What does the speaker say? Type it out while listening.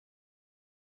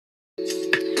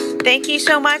Thank you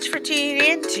so much for tuning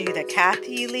in to the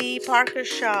Kathy Lee Parker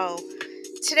Show.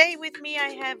 Today with me, I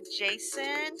have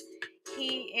Jason.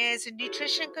 He is a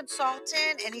nutrition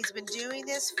consultant and he's been doing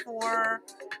this for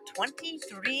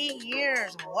 23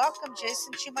 years. Welcome,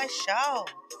 Jason, to my show.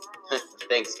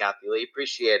 Thanks, Kathy Lee.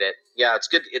 Appreciate it. Yeah, it's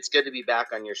good. It's good to be back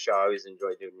on your show. I always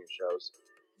enjoy doing your shows.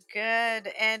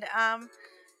 Good. And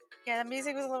yeah, the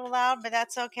music was a little loud, but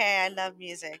that's okay. I love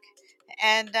music.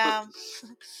 And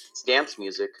It's dance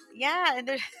music. yeah,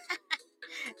 and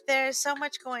there's so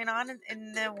much going on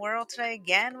in the world today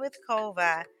again with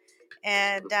COVID.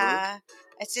 And hmm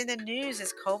it's in the news.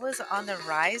 Is COVID's on the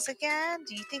rise again?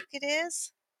 Do you think it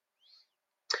is?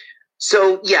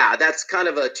 So yeah, that's kind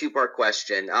of a two-part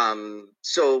question.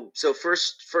 So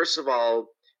first of all,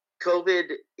 COVID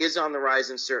is on the rise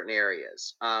in certain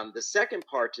areas. The second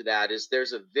part to that is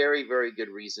there's a very, very good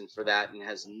reason for that, and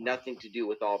has nothing to do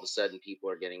with all of a sudden people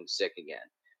are getting sick again.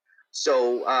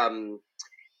 So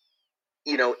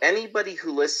anybody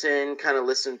who kind of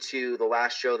listened to the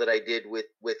last show that I did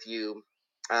with you,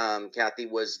 Kathy,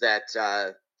 was that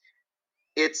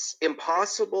it's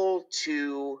impossible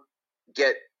to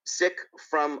get sick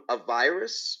from a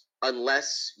virus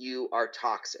unless you are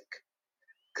toxic,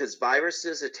 because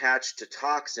viruses attach to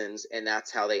toxins and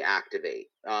that's how they activate.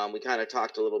 We kind of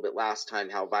talked a little bit last time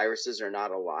how viruses are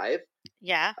not alive.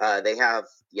 Yeah. They have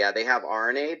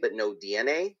RNA but no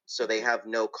DNA, so they hmm have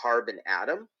no carbon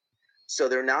atom, so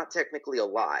they're not technically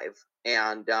alive.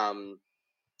 And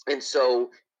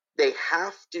so they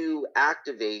have to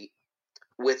activate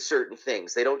with certain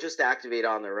things. They don't just activate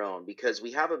on their own, because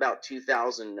we have about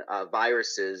 2,000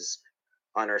 viruses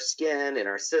on our skin and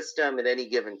our system at any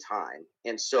given time.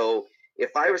 And so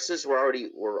if viruses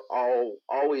were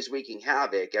always wreaking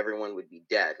havoc, everyone would be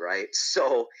dead, right?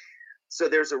 So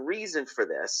there's a reason for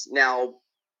this. Now,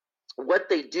 what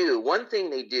they do, one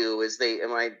thing they do is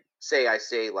and I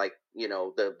say like,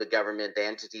 the government, the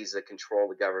entities that control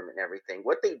the government and everything,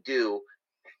 what they do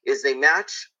is they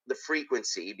match the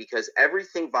frequency, because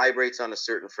everything vibrates on a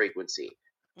certain frequency.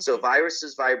 So hmm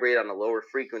viruses vibrate on a lower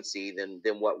frequency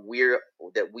than what we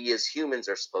as humans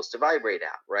are supposed to vibrate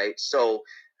at, right? So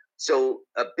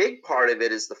a big part of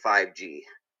it is the 5G.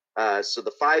 So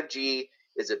the 5G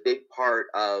is a big part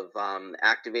of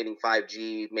activating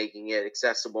 5G, making it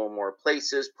accessible in more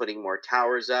places, putting more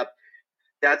towers up.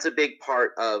 That's a big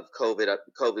part of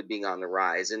COVID being on the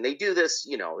rise, and they do this.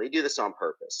 They do this on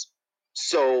purpose.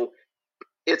 So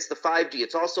it's the 5G.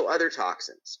 It's also other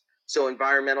toxins. So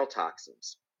environmental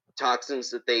toxins,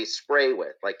 toxins that they spray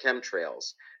with, like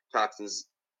chemtrails, toxins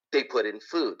they put in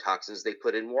food, toxins they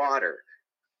put in water,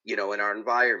 in our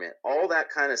environment, all that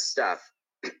kind of stuff.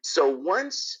 So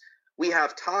once we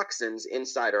have toxins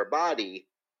inside our body,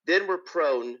 then we're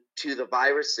prone to the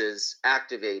viruses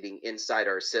activating inside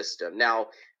our system. Now,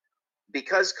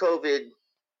 because COVID,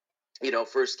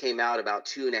 first came out about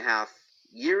 2.5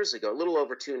 years ago, a little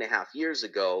over 2.5 years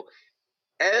ago,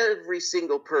 every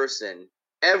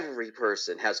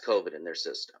person has COVID in their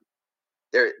system.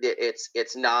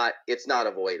 It's not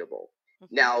avoidable. hmm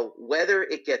Now, whether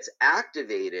it gets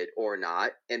activated or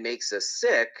not and makes us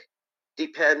sick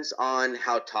depends on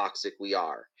how toxic we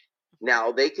are. hmm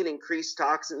Now, they can increase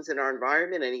toxins in our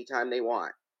environment anytime they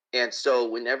want. And so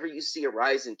whenever you see a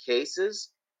rise in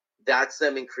cases, that's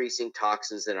them increasing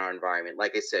toxins in our environment.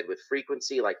 Like I said, with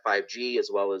frequency like 5G, as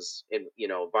well as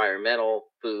environmental,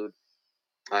 food,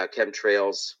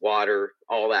 chemtrails, water,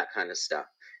 all that kind of stuff.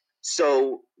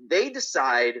 So they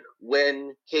decide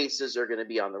when cases are going to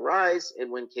be on the rise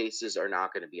and when cases are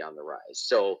not going to be on the rise.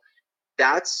 So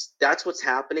that's what's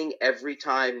happening every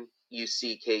time you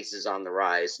see cases on the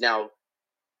rise. Now,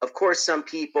 of course, some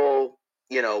people,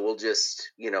 will just,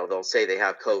 they'll say they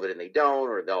have COVID and they don't,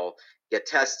 or they'll get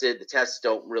tested. The tests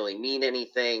don't really mean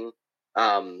anything,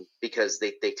 because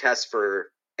they test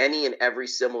for any and every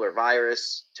similar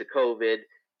virus to COVID.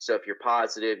 So if you're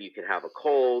positive, you could have a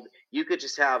cold. You could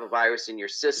just have a virus in your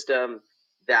system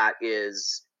that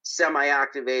is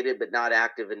semi-activated but not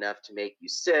active enough to make you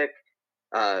sick.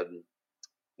 Um,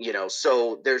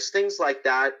 so there's things like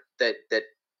that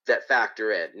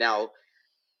factor in. Now,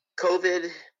 COVID,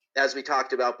 as we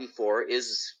talked about before,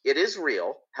 is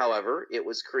real. However, it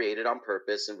was created on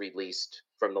purpose and released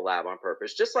from the lab on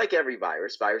purpose, just like every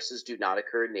virus. Viruses do not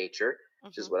occur in nature,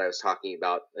 which is hmm what I was talking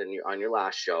about on your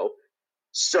last show.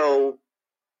 So,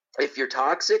 if you're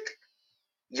toxic,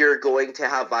 you're going to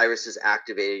have viruses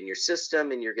activated in your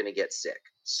system, and you're going to get sick.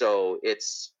 So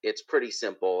it's pretty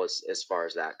simple as far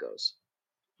as that goes.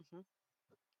 hmm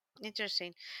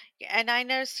Interesting. Yeah, and I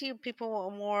notice you people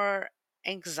with more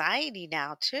anxiety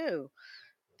now too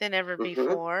than ever hmm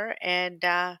before. And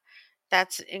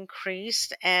that's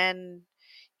increased. And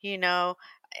you know,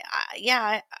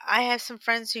 yeah, I have some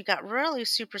friends who got really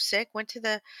super sick, went to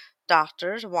the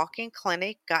doctor's walk-in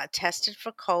clinic, got tested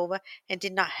for COVID, and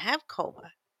did not have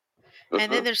COVID.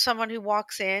 And then Hmm. there's someone who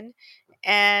walks in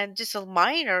and just a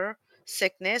minor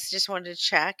sickness, just wanted to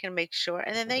check and make sure,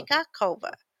 and then they got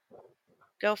COVID.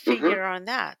 Go Hmm. figure on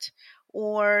that.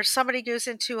 Or somebody goes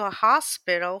into a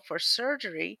hospital for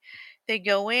surgery. They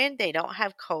go in, they don't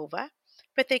have COVID,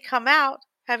 but they come out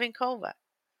having COVID.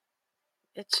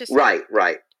 It's just, Right,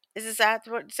 right. is that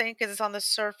what it's saying? Because it's on the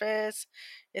surface,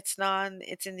 it's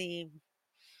in the,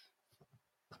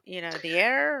 the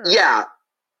air, or? Yeah,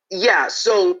 yeah.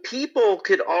 So people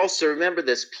could also remember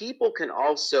this. People can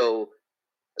also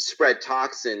spread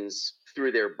toxins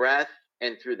through their breath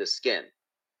and through the skin.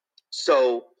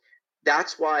 So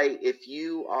that's why if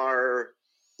you are,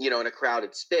 in a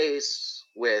crowded space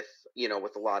with,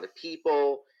 with a lot of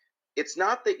people, it's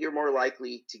not that you're more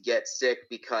likely to get sick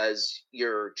because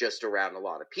you're just around a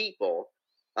lot of people.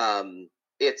 Um,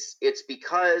 it's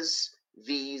because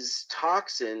these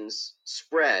toxins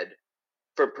spread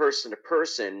from person to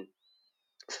person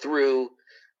through,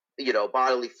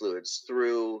 bodily fluids,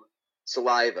 through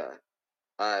saliva,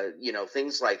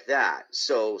 things like that.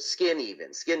 So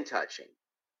skin touching.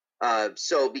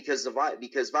 So because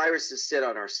viruses sit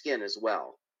on our skin as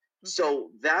well. Mhm.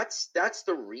 So that's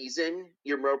the reason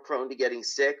you're more prone to getting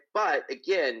sick. But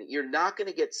again, you're not going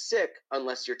to get sick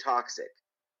unless you're toxic.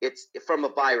 It's from a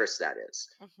virus, that is.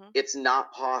 Mhm. It's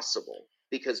not possible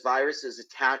because viruses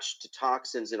attach to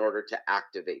toxins in order to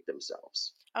activate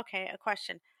themselves. Okay, a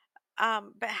question.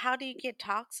 But how do you get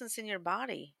toxins in your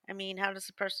body? I mean, how does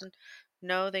a person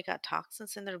know they got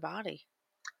toxins in their body?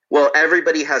 Well,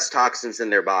 everybody has toxins in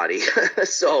their body.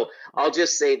 So Mhm. I'll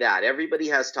just say that everybody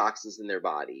has toxins in their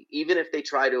body, even if they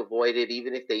try to avoid it,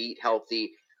 even if they eat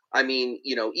healthy. I mean,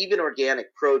 even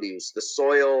organic produce, the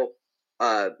soil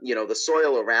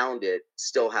around it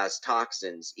still has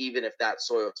toxins, even if that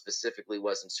soil specifically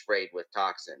wasn't sprayed with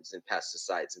toxins and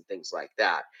pesticides and things like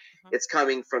that. Mhm. It's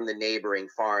coming from the neighboring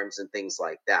farms and things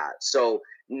like that. So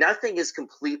nothing is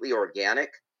completely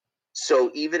organic.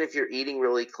 So even if you're eating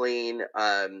really clean,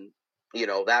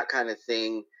 that kind of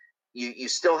thing, you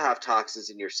still have toxins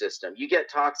in your system. You get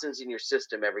toxins in your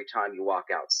system every time you walk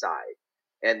outside,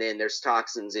 and then there's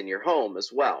toxins in your home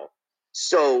as well.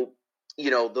 So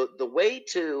the way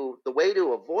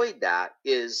to avoid that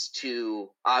is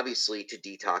to obviously to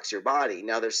detox your body.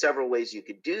 Now there's several ways you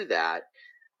could do that.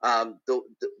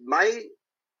 My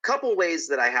couple ways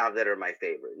that I have that are my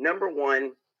favorite. Number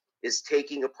one is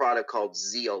taking a product called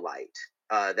Zeolite.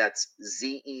 That's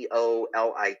Zeolite.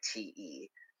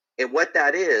 And what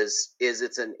that is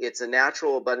it's a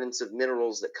natural abundance of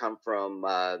minerals that come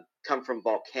from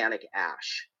volcanic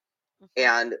ash. Mhm.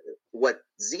 And what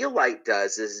zeolite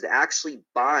does is it actually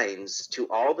binds to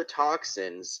all the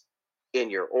toxins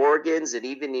in your organs and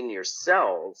even in your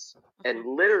cells, and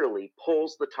Mhm. literally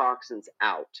pulls the toxins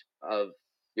out of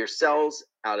your cells,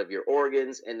 out of your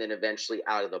organs, and then eventually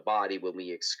out of the body when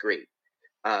we excrete,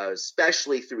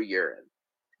 especially through urine.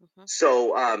 Mhm.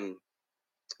 So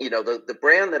the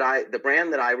brand that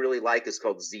I really like is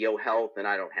called Zeo Health, and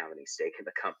I don't have any stake in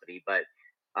the company, but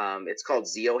it's called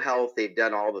Zeo Health. They've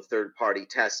done all the third party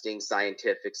testing,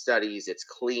 scientific studies. It's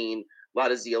clean. A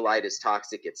lot of zeolite is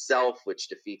toxic itself, which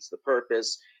defeats the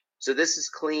purpose. So this is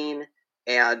clean,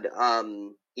 and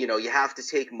you have to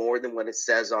take more than what it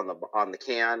says on the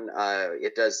can.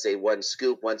 It does say one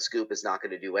scoop. One scoop is not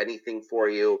going to do anything for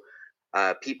you.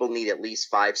 People need at least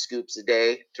 5 scoops a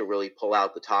day to really pull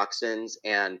out the toxins.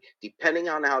 And depending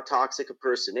on how toxic a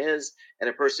person is, and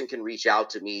a person can reach out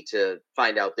to me to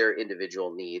find out their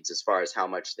individual needs as far as how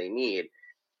much they need.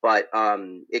 But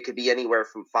it could be anywhere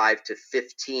from 5 to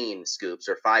 15 scoops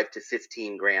or 5 to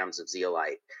 15 grams of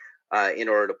zeolite in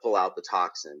order to pull out the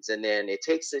toxins. And then it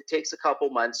takes a couple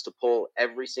months to pull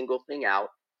every single thing out.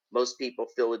 Most people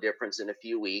feel a difference in a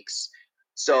few weeks.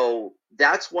 So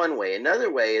that's one way.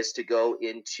 Another way is to go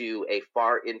into a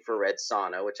far infrared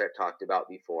sauna, which I've talked about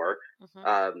before.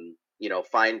 Mhm.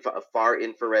 Find a far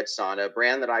infrared sauna. A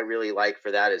brand that I really like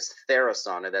for that is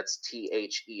Therasauna. That's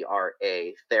Thera,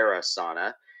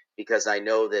 Therasauna, because I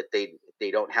know that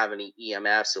they don't have any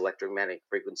EMFs, electromagnetic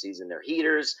frequencies, in their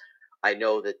heaters. I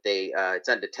know that it's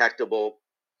undetectable.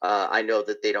 I know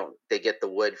that they get the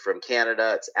wood from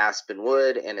Canada. It's aspen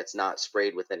wood, and it's not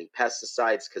sprayed with any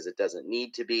pesticides because it doesn't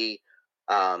need to be,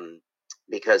 um,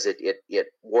 because it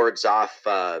wards off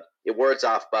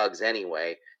bugs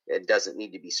anyway. It doesn't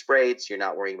need to be sprayed, so you're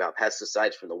not worrying about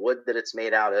pesticides from the wood that it's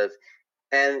made out of.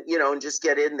 And and just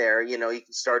get in there. You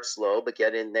can start slow, but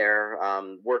get in there.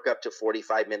 Work up to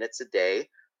 45 minutes a day.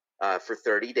 for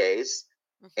 30 days,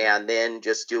 Mhm. and then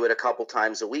just do it a couple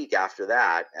times a week after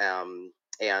that.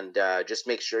 And just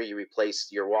make sure you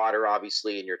replace your water,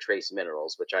 obviously, and your trace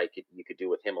minerals, which you could do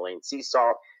with Himalayan sea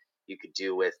salt. You could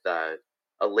do with a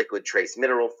liquid trace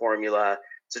mineral formula.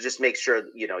 So just make sure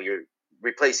you're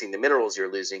replacing the minerals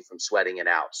you're losing from sweating it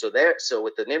out. So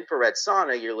with an infrared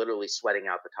sauna, you're literally sweating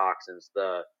out the toxins.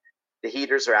 The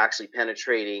heaters are actually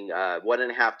penetrating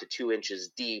 1.5 to 2 inches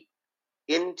deep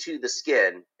into the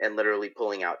skin and literally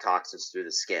pulling out toxins through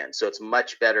the skin. So it's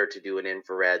much better to do an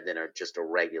infrared than just a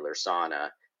regular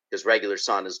sauna, because regular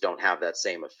saunas don't have that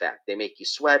same effect. They make you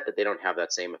sweat, but they don't have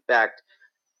that same effect.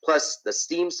 Plus, the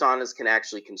steam saunas can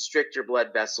actually constrict your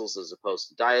blood vessels as opposed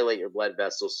to dilate your blood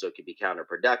vessels, so it can be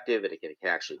counterproductive, and it can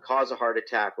actually cause a heart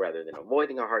attack rather than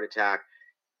avoiding a heart attack,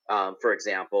 for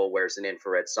example, whereas an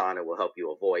infrared sauna will help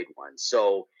you avoid one.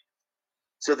 So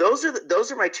those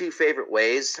are my two favorite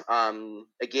ways.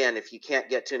 Again, if you can't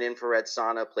get to an infrared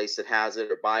sauna, place that has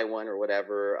it, or buy one or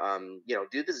whatever,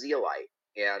 do the zeolite,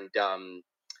 and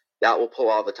that will pull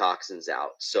all the toxins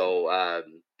out. So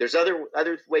there's other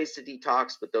ways to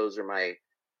detox, but those are my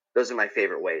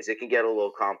favorite ways. It can get a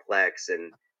little complex,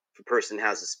 and if a person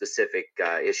has a specific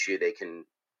issue, they can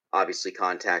obviously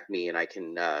contact me, and I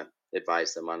can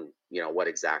advise them on what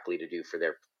exactly to do for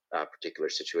their particular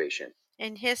situation.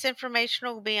 And his information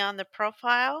will be on the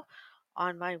profile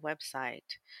on my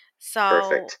website. So,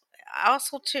 Perfect.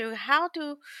 also too, I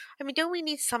mean, don't we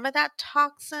need some of that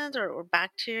toxins or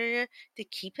bacteria to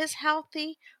keep us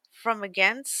healthy from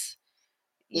against,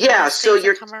 Yeah, these so things that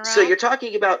you're come so you're around?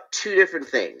 talking about two different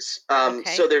things. So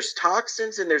Okay. there's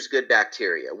toxins and there's good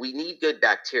bacteria. We need good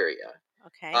bacteria.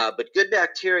 Okay. But good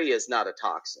bacteria is not a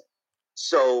toxin.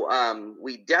 So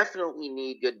we definitely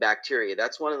need good bacteria.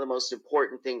 That's one of the most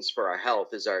important things for our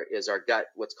health is our gut,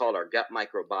 what's called our gut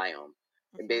microbiome.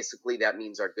 And Mhm. basically that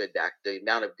means the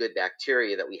amount of good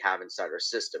bacteria that we have inside our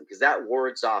system, because that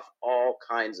wards off all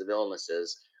kinds of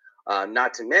illnesses.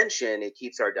 Not to mention, it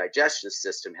keeps our digestive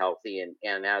system healthy.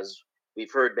 And as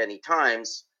we've heard many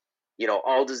times,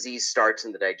 all disease starts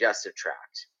in the digestive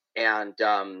tract. And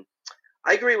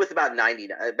I agree with about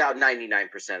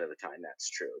 99% of the time that's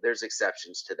true. There's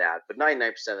exceptions to that, but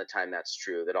 99% of the time that's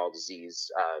true, that all disease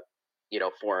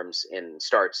forms and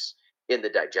starts in the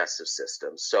digestive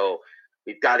system. So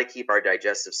we've got to keep our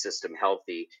digestive system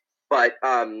healthy. But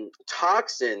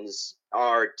toxins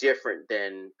are different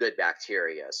than good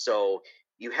bacteria. So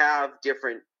you have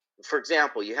different, for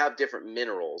example, you have different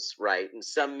minerals, right? And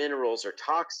some minerals are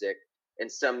toxic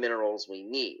and some minerals we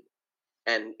need.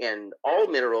 And all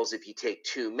minerals, if you take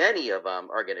too many of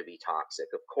them, are going to be toxic,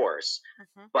 of course.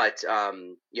 Mhm. But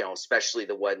especially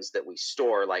the ones that we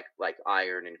store, like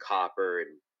iron and copper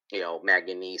and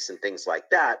manganese and things like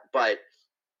that. But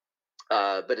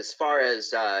as far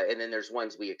as and then there's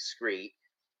ones we excrete,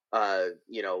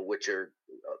 which are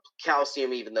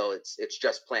calcium, even though it's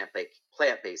just plant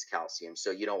based calcium.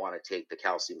 So you don't want to take the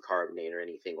calcium carbonate or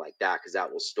anything like that, because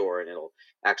that will store and it'll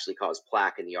actually cause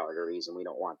plaque in the arteries, and we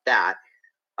don't want that.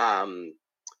 um,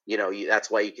 that's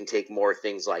why you can take more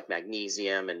things like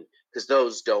magnesium, and because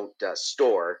those don't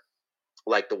store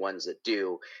like the ones that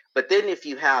do. But then if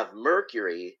you have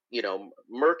mercury,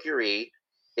 mercury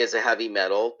is a heavy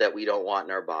metal that we don't want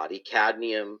in our body.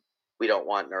 Cadmium, we don't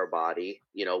want in our body.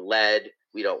 Lead,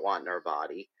 we don't want in our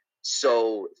body.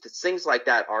 So things like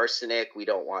that, arsenic, we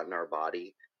don't want in our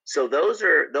body. So those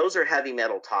are heavy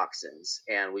metal toxins,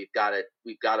 and we've got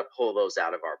to pull those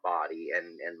out of our body,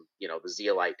 and the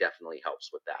zeolite definitely helps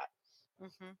with that.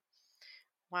 Mhm.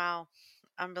 Wow.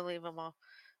 Unbelievable.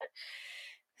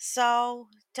 So,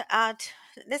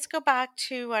 let's go back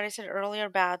to what I said earlier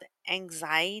about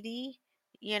anxiety.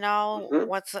 Hmm.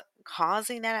 What's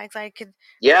causing that anxiety? Could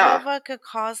Yeah. COVID could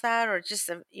cause that, or just,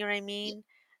 you know what I mean?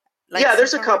 Like Yeah, some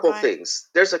there's a form of couple virus? things.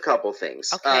 There's a couple things.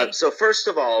 Okay. So first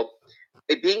of all,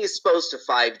 being exposed to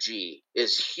 5G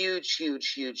is huge,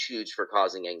 huge, huge, huge for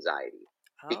causing anxiety.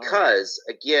 Oh. Because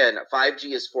again,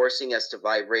 5G is forcing us to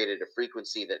vibrate at a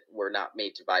frequency that we're not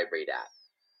made to vibrate at,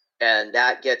 and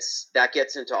that gets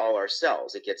into all our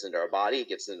cells. It gets into our body, it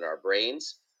gets into our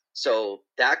brains. So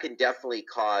that can definitely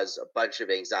cause a bunch of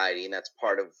anxiety, and that's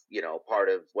part of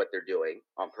what they're doing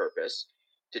on purpose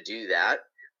to do that.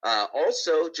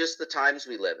 Also, just the times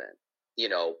we live in.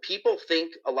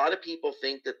 A lot of people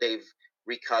think that they've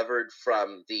recovered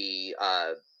from the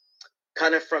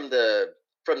kind of from the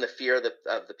fear of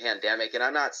the pandemic. And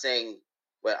I'm not saying,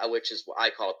 well, which is what I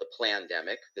call it, the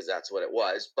plandemic, because that's what it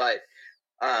was. But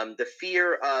the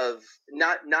fear of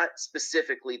not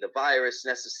specifically the virus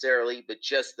necessarily, but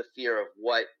just the fear of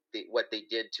what they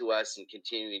did to us and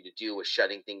continuing to do with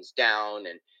shutting things down,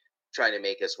 and trying to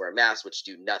make us wear masks, which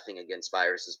do nothing against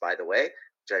viruses, by the way,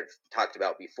 which I've talked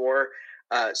about before.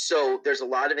 So there's a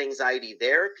lot of anxiety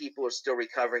there. People are still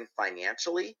recovering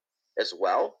financially as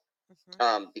well,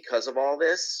 Hmm. because of all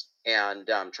this, and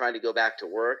trying to go back to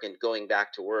work and going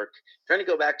back to work, trying to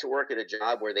go back to work at a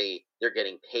job where they're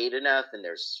getting paid enough and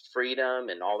there's freedom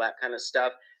and all that kind of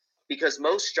stuff, because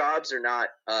most jobs are not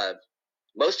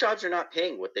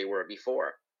paying what they were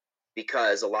before,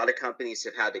 because a lot of companies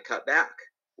have had to cut back.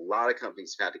 A lot of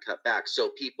companies have had to cut back. So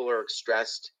people are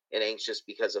stressed and anxious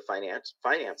because of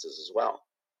finances as well.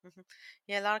 Hmm.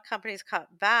 Yeah, a lot of companies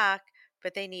cut back,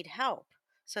 but they need help,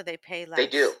 so they pay They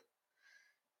do. less.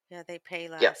 Yeah, they pay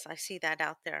Yeah. less. I see that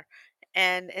out there.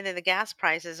 And then the gas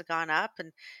prices have gone up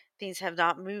and things have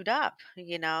not moved up,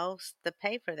 to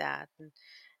pay for that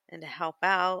and to help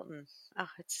out and oh,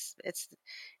 it's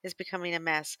becoming a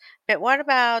mess. But what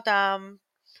about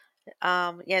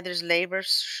yeah, there's labor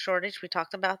shortage. We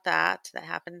talked about that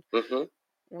happened Hmm.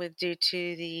 with due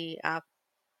to the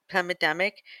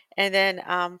pandemic. And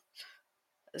then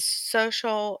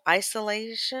social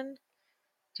isolation.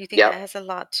 Do you think that Yep. has a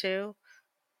lot too?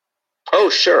 Oh,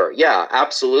 sure. Yeah,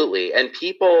 absolutely. And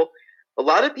a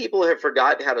lot of people have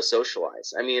forgotten how to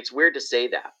socialize. I mean, it's weird to say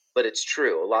that, but it's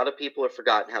true. A lot of people have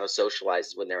forgotten how to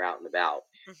socialize when they're out and about,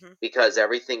 Hmm. because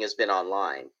everything has been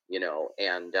online,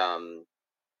 and,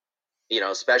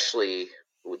 especially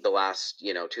with the last,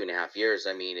 2.5 years.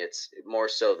 I mean, it's more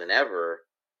so than ever.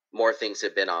 More things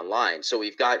have been online. So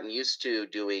we've gotten used to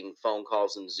doing phone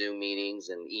calls and Zoom meetings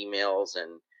and emails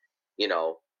and you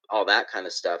know all that kind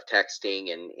of stuff,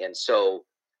 texting, and so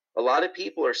a lot of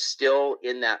people are still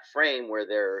in that frame where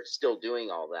they're still doing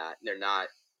all that and they're not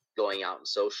going out and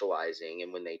socializing,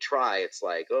 and when they try it's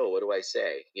like, oh, what do I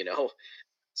say,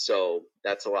 so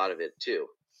that's a Hmm. lot of it too.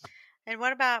 And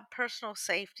what about personal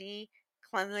safety,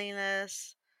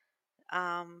 cleanliness?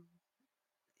 Um,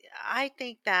 I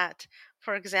think that,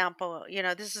 for example,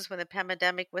 this is when the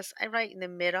pandemic was right in the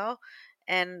middle,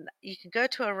 and you could go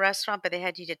to a restaurant, but they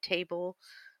had you to table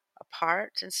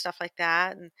apart and stuff like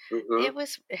that. And Hmm. it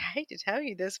was, I hate to tell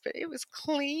you this, but it was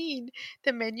clean.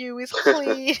 The menu was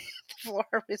clean, the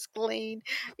floor was clean,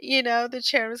 the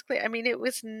chair was clean. I mean, it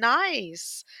was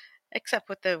nice, except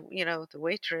with the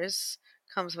waitress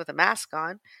comes with a mask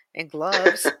on and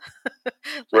gloves,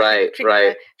 like Right, treat me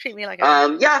right. like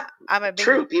Yeah, I'm a big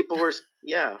true.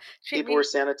 Yeah, treat people were me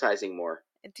sanitizing more.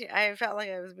 I felt like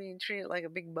I was being treated like a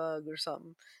big bug or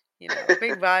something, a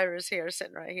big virus here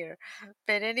sitting right here.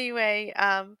 But anyway,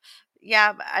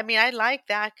 yeah, I mean, I like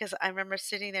that because I remember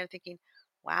sitting there thinking,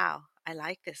 wow, I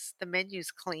like this. The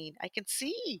menu's clean. I can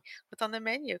see what's on the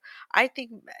menu. I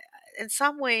think in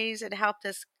some ways it helped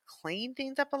us clean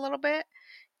things up a little bit.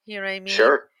 You know what I mean?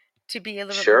 Sure, To be a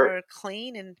little bit sure. more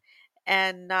clean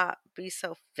and not be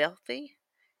so filthy,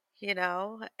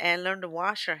 and learn to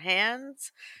wash your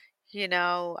hands, in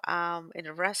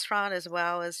a restaurant as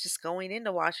well as just going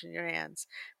into washing your hands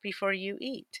before you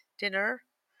eat dinner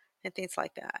and things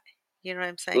like that. You know what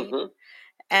I'm saying? Hmm.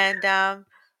 And um,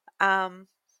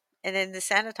 and then to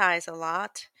sanitize a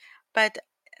lot. But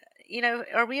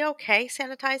are we okay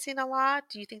sanitizing a lot?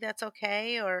 Do you think that's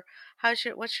okay, or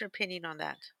what's your opinion on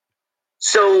that?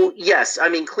 So yes, I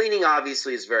mean, cleaning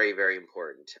obviously is very, very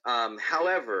important.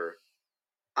 However,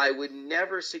 I would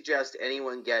never suggest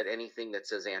anyone get anything that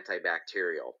says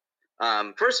antibacterial.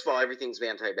 First of all, everything's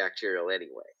antibacterial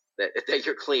anyway that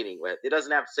you're cleaning with. It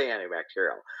doesn't have to say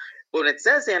antibacterial. But when it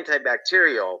says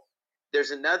antibacterial,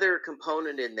 there's another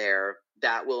component in there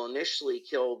that will initially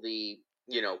kill the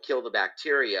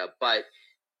bacteria, but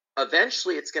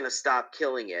eventually it's going to stop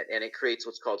killing it, and it creates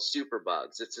what's called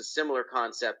superbugs. It's a similar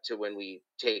concept to when we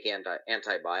take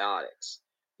antibiotics.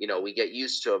 We get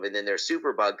used to them, and then their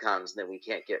superbug comes, and then we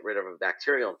can't get rid of a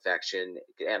bacterial infection.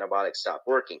 Antibiotics stop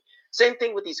working. Same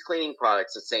thing with these cleaning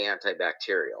products that say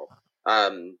antibacterial.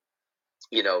 um,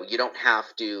 you don't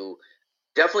have to,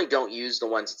 definitely don't use the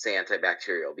ones that say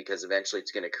antibacterial, because eventually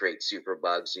it's going to create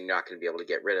superbugs and you're not going to be able to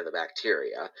get rid of the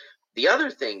bacteria. The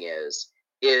other thing is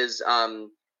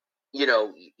you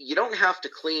don't have to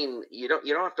clean, you don't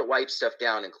have to wipe stuff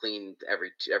down and clean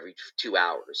every 2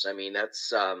 hours. I mean,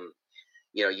 that's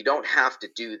you don't have to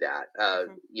do that.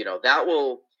 Hmm. That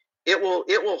will, it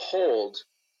will hold,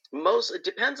 most, it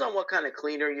depends on what kind of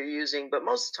cleaner you're using, but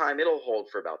most of the time it'll hold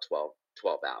for about 12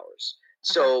 hours.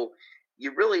 Uh-huh. So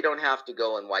you really don't have to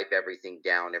go and wipe everything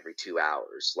down every 2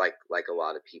 hours, like a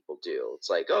lot of people do. It's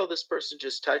like, oh, this person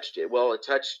just touched it. Well,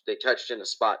 they touched in a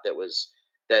spot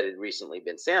that had recently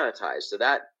been sanitized, so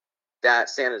that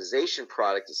sanitization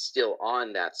product is still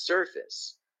on that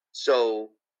surface.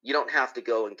 So you don't have to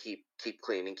go and keep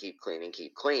cleaning, keep cleaning,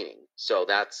 keep cleaning. So Hmm.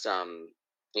 that's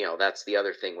That's the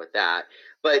other thing with that.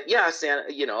 But yeah,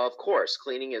 of course,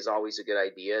 cleaning is always a good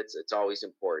idea. It's always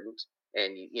important,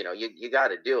 and you got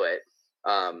to do it.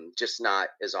 Just not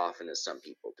as often as some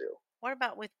people do. What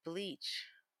about with bleach?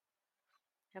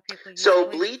 Have people use So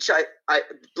bleach?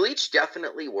 bleach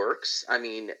definitely works. I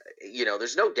mean,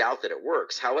 there's no doubt that it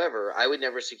works. However, I would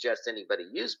never suggest anybody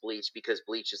use bleach because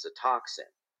bleach is a toxin.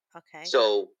 Okay.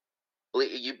 So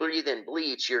you breathe in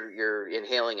bleach, you're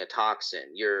inhaling a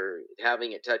toxin. You're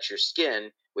having it touch your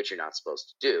skin, which you're not supposed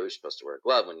to do. You're supposed to wear a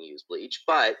glove when you use bleach,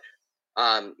 but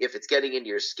if it's getting into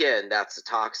your skin, that's the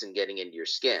toxin getting into your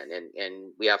skin.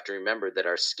 And we have to remember that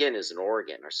our skin is an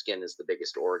organ. Our skin is the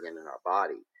biggest organ in our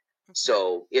body. Mhm.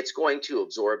 So it's going to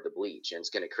absorb the bleach and it's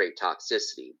going to create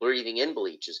toxicity. Breathing in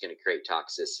bleach is going to create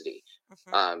toxicity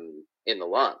Mhm. in the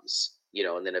lungs,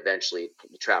 and then eventually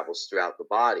it travels throughout the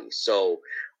body. So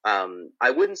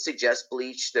I wouldn't suggest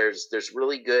bleach. There's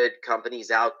really good companies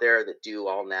out there that do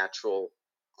all natural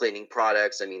cleaning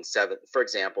products. I mean, for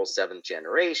example, Seventh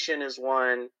Generation is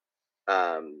one.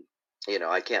 Um,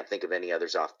 I can't think of any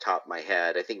others off the top of my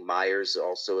head. I think Myers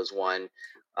also is one.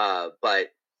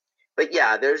 But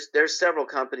yeah, there's several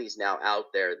companies now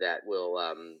out there that will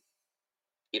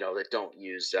that don't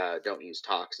use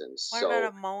toxins. What about So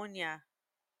ammonia?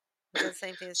 Is that the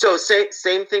same thing as so toxic?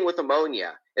 same thing with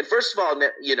ammonia. And first of all,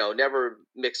 never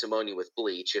mix ammonia with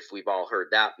bleach. If we've all heard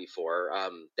that before,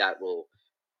 that will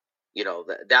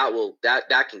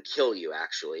that can kill you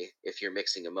actually if you're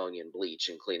mixing ammonia and bleach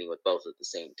and cleaning with both at the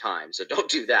same time, so don't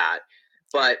do that.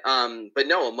 Okay. But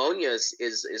no, ammonia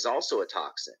is also a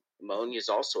toxin. Mhm. Ammonia is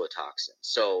also a toxin,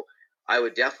 so I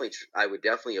would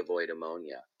definitely avoid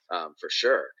ammonia, for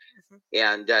sure. Mhm.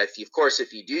 And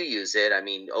if you do use it, I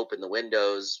mean, open the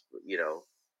windows,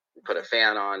 put a Mhm.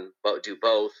 fan on, do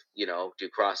both, do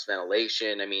cross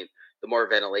ventilation. I mean, the more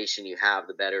ventilation you have,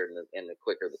 the better, and the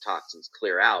quicker the toxins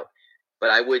clear out. But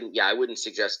I wouldn't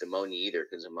suggest ammonia either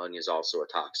because ammonia is also a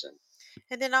toxin.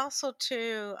 And then also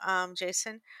too,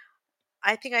 Jason,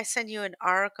 I think I sent you an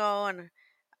article and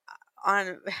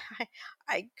on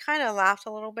I kind of laughed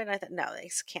a little bit. I thought, no,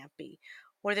 this can't be.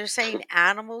 Where they're saying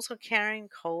animals are carrying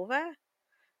COVID,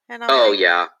 and I'm Oh like,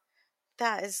 yeah,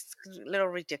 that is a little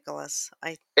ridiculous.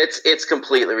 I it's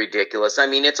completely ridiculous. I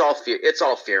mean, it's all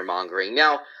fear mongering.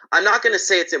 Now, I'm not going to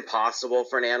say it's impossible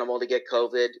for an animal to get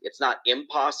COVID. It's not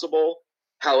impossible.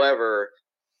 However,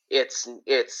 it's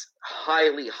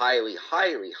highly, highly,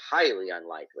 highly, highly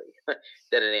unlikely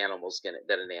that an animal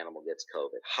gets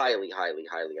COVID. Highly, highly,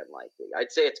 highly unlikely.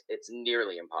 I'd say it's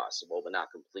nearly impossible, but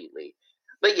not completely.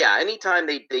 But yeah, anytime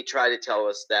they try to tell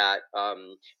us that,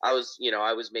 I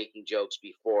was making jokes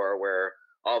before where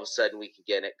all of a sudden we can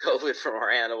get it COVID from our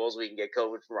animals, we can get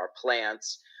COVID from our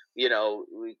plants.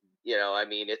 I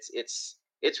mean,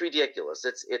 it's ridiculous.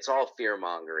 It's all fear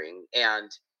mongering.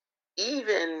 And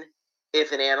even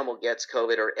if an animal gets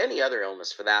COVID or any other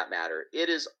illness for that matter, it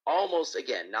is almost,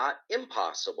 again, not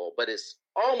impossible, but it's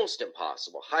almost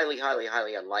impossible, highly, highly,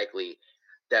 highly unlikely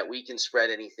that we can spread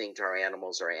anything to our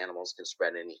animals or animals can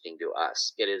spread anything to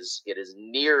us. It is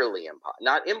nearly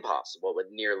not impossible,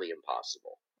 but nearly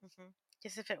impossible.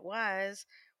 Because if it was,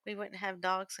 we wouldn't have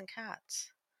dogs and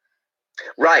cats.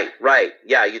 Right, right.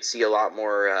 Yeah, you'd see a lot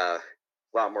more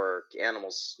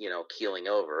animals, keeling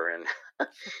over, and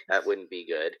that wouldn't be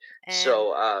good. and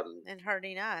So, and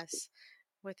hurting us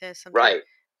with this sometimes. right,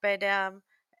 But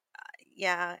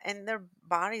yeah, and their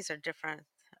bodies are different.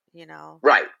 You know,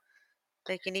 right.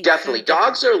 they can eat Definitely. food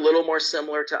Dogs are a differently. little more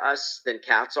similar to us than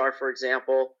cats are, for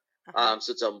example. Uh huh.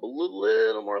 So it's a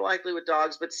little more likely with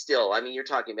dogs, but still, I mean, you're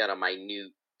talking about a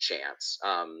minute chance.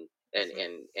 And Hmm.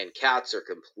 and and cats are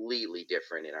completely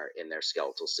different in their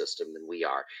skeletal system than we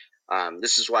are.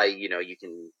 This is why you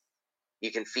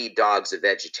can feed dogs a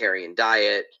vegetarian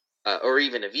diet, or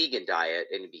even a vegan diet,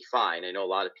 and it'd be fine. I know a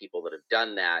lot of people that have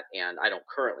done that, and I don't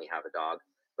currently have a dog,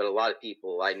 but a lot of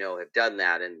people I know have done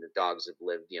that, and the dogs have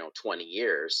lived 20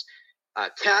 years.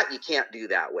 Cat, you can't do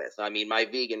that with. I mean, my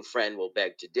vegan friend will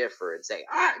beg to differ and say,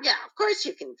 yeah, of course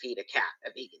you can feed a cat a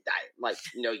vegan diet. I'm like,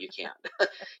 no, you can't.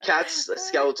 Cats'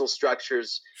 skeletal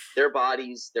structures, their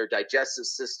bodies, their digestive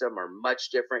system are much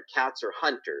different.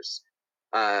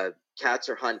 Uh, Cats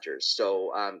are hunters,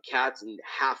 so cats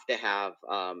have to have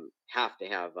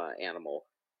animal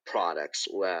products,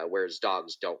 whereas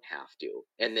dogs don't have to.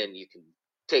 And Hmm. then you can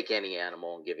take any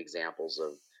animal and give examples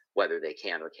of whether they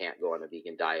can or can't go on a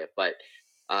vegan diet. But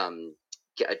um,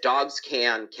 dogs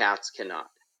can, cats cannot.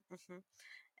 Hmm.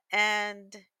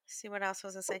 And see what else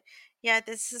was I say? Yeah,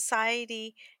 this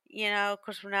society, of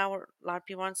course, now we're, a lot of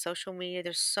people on social media.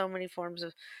 There's so many forms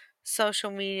of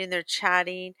social media, and they're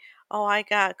chatting. Oh, I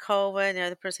got COVID, and the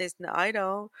other person says, no, I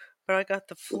don't. but I got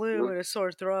the flu Mhm. and a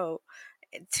sore throat.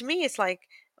 To me, it's like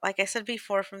I said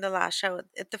before from the last show,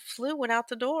 the flu went out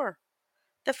the door.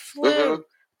 The Mhm. flu,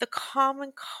 the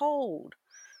common cold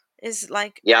is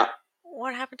like, Yeah.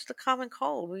 what happened to the common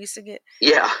cold? We used to get,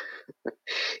 Yeah.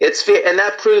 It's fear, and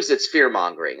that proves it's fear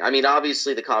mongering. I mean,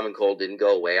 obviously the common cold didn't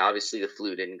go away. Obviously the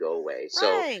flu didn't go away. So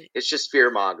right. it's just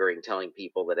fear mongering, telling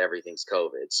people that everything's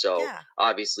COVID. So Yeah.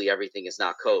 obviously everything is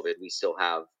not COVID. We still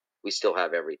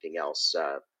have everything else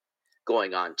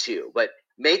going on too. But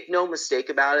make no mistake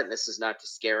about it, and this is not to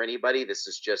scare anybody, this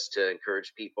is just to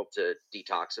encourage people to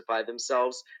detoxify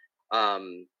themselves.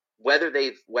 Um, whether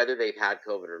they've had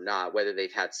COVID or not, whether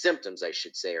they've had symptoms, I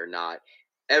should say, or not,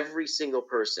 every single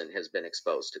person has been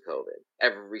exposed to COVID.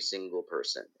 Every single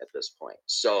person at this point.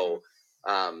 Hmm. So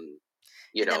um,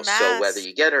 And the so whether mask.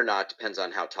 you get it or not depends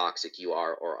on how toxic you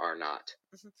are or are not.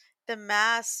 Mhm. The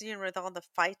mass, with all the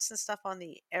fights and stuff on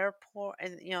the airport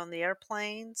and on the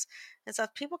airplanes and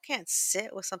stuff, people can't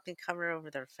sit with something covered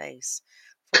over their face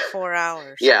for 4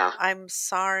 hours. Yeah. I'm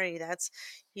sorry,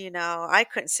 I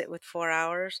couldn't sit with 4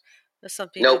 hours with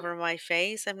something Nope. over my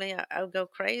face. I mean, I would go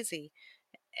crazy.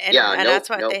 And Yeah. and Nope.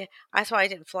 Nope. that's why I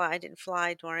didn't fly. I didn't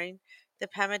fly during the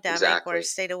pandemic, or I Exactly.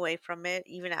 stayed away from it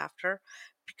even after,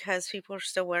 because people are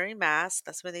still wearing masks.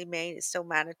 That's when they made it still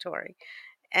mandatory.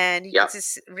 And you could Yep.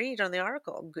 just read on the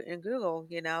article in Google,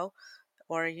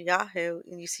 or Yahoo,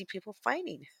 and you see people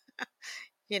fighting,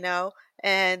 you know,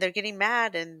 and they're getting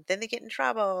mad and then they get in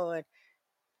trouble. And,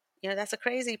 that's a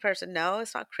crazy person. No,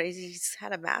 it's not crazy. He's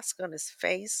had a mask on his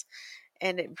face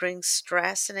and it brings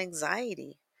stress and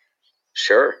anxiety.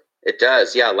 Sure, it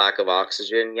does. Yeah, lack of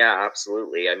oxygen. Yeah,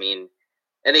 absolutely. I mean,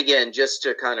 and again, just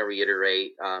to kind of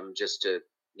reiterate, just to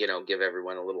give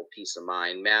everyone a little peace of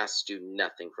mind, masks do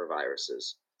nothing for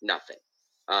viruses. Nothing.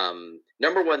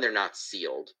 Number one, they're not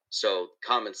sealed, so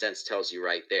common sense tells you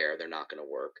right there they're not going to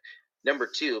work. Number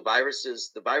two,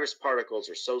 the virus particles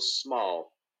are so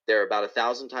small; they're about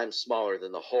 1,000 times smaller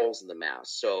than the holes in the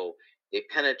mask, so they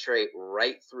penetrate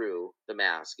right through the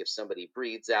mask if somebody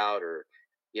breathes out or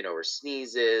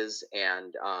sneezes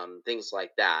and things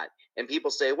like that. And people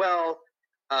say, well,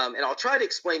 and I'll try to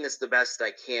explain this the best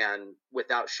I can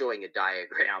without showing a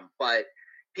diagram, but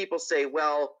people say,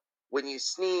 well, when you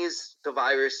sneeze, the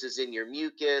virus is in your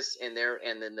mucus, and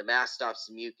then the mask stops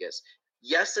the mucus.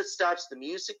 Yes, it stops the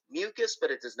mucus, but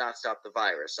it does not stop the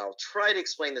virus. I'll try to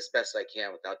explain this best I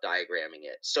can without diagramming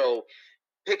it. So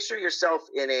picture yourself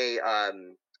in a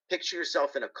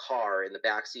car, in the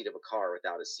back seat of a car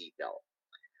without a seatbelt.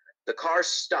 The car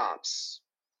stops.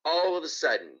 All of a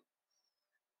sudden,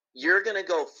 you're gonna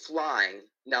go flying.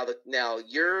 Now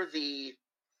you're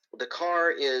the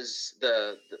car is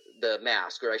the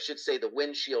mask, or I should say the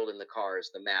windshield in the car is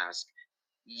the mask.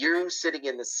 You sitting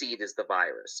in the seat is the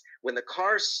virus. When the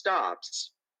car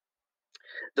stops,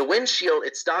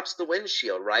 it stops the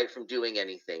windshield, right, from doing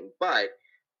anything, but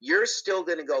you're still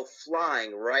going to go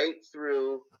flying right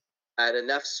through at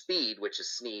enough speed, which a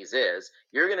sneeze is.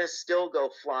 You're going to still go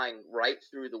flying right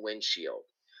through the windshield.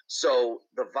 So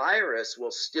the virus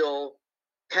will still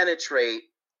penetrate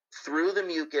through the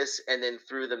mucus and then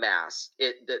through the mask.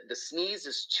 The sneeze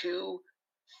is too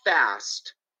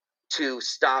fast to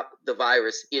stop the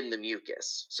virus in the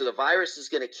mucus. So the virus is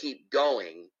going to keep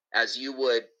going as you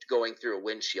would going through a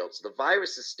windshield. So the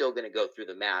virus is still going to go through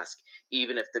the mask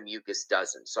even if the mucus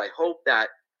doesn't. So I hope that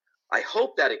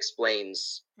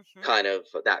explains Hmm. kind of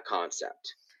that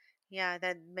concept. Yeah,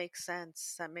 that makes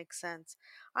sense. That makes sense.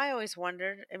 I always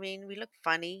wondered. I mean, we look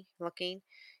funny looking,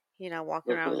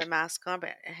 walking around with Mhm. a mask on,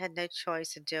 but I had no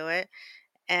choice to do it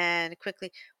and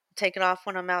quickly take it off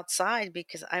when I'm outside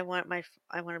because I want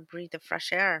to breathe the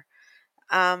fresh air.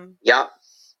 Um, Yeah,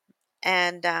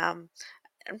 and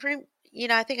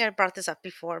I think I brought this up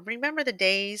before. Remember the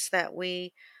days that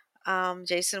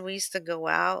Jason, we used to go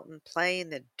out and play in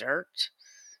the dirt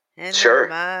and the sure.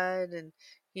 mud and,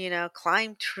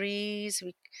 climb trees.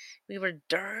 We were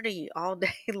dirty all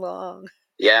day long.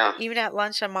 Yeah, Even at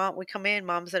lunch, we come in,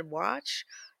 mom said, "Watch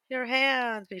your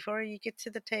hands before you get to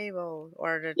the table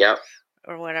yep.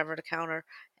 or whatever, the counter."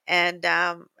 And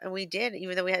we did,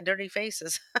 even though we had dirty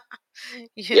faces.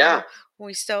 you Yeah. know,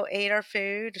 we still ate our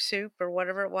food, soup or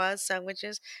whatever it was,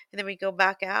 sandwiches, and then we go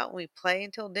back out and we play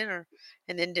until dinner.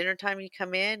 And then dinner time, you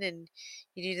come in and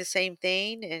you do the same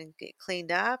thing and get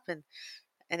cleaned up, and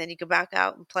then you go back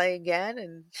out and play again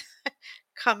and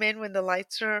come in when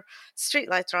street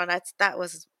lights are on. That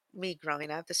was me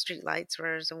growing up. The street lights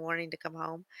were as a warning to come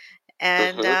home.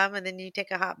 Hmm. And then you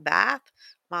take a hot bath.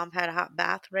 Mom had a hot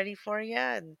bath ready for you,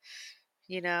 and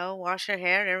wash your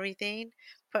hair and everything,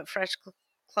 put fresh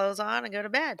clothes on and go to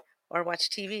bed. or watch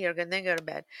TV or then go to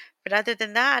bed. But other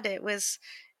than that, it was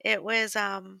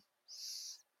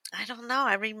I don't know.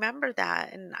 I remember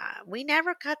that, and we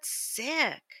never got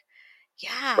sick.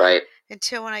 Yeah, Right.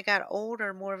 until when I got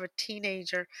older, more of a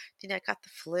teenager, then I got the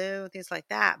flu, things like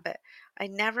that. But I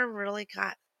never really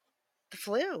got the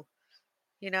flu.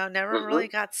 Never really Hmm.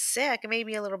 got sick.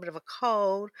 Maybe a little bit of a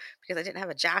cold because I didn't have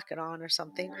a jacket on or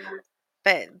something,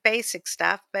 but basic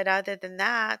stuff. But other than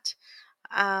that,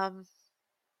 um,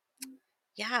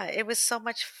 yeah, it was so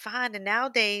much fun. And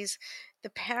nowadays, the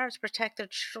parents protect their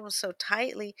children so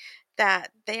tightly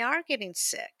that they are getting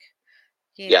sick,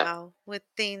 Yeah. with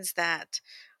things that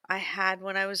I had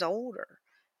when I was older.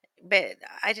 But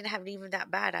I didn't have it even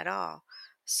that bad at all.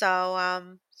 So,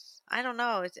 I don't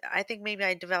know. I think maybe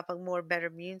I developed a more better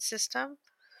immune system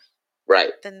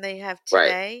Right. than they have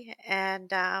Right. today. And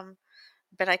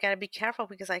but I got to be careful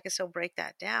because I can still break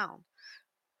that down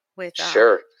with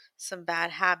Sure. some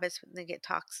bad habits when they get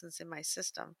toxins in my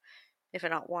system if I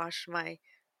don't wash my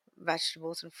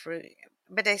vegetables and fruit.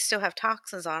 But they still have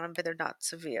toxins on them, but they're not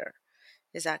severe.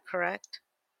 Is that correct?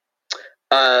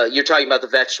 You're talking about the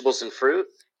vegetables and fruit?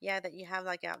 Yeah, that you have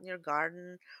like out in your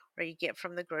garden or you get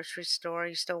from the grocery store,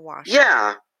 you still wash them.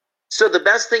 Yeah. So the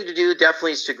best thing to do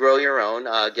definitely is to grow your own.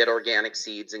 Get organic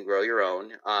seeds and grow your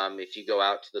own. If you go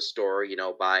out to the store,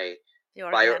 The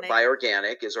organic. buy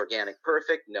organic. Is organic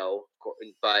perfect? No,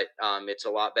 but it's a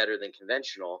lot better than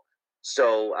conventional.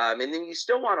 So and then you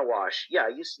still want to wash. Yeah,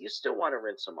 you still want to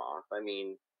rinse them off. I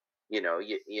mean,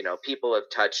 people have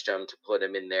touched them to put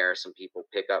them in there. Some people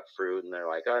pick up fruit and they're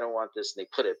like, I don't want this, and they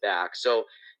put it back. So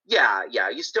yeah,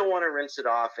 you still want to rinse it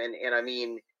off. And I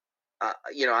mean,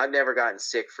 I've never gotten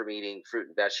sick from eating fruit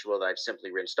and vegetable that I've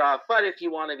simply rinsed off. But if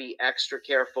you want to be extra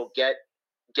careful, get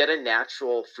a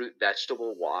natural fruit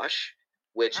vegetable wash,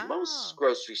 which most Oh,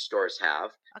 grocery stores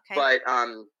have. okay. But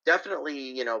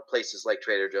definitely, places like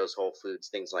Trader Joe's, Whole Foods,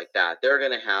 things like that, they're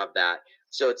going to have that.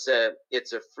 So it's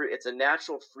a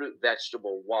natural fruit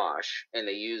vegetable wash, and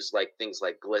they use like things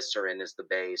like glycerin as the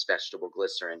base, vegetable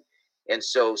glycerin, and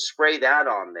so spray that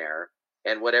on there,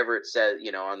 and whatever it says,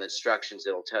 on the instructions,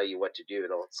 it'll tell you what to do.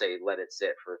 It'll say let it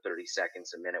sit for 30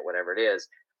 seconds, a minute, whatever it is,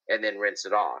 and then rinse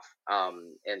it off.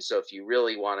 And so if you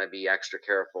really want to be extra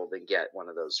careful, then get one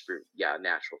of those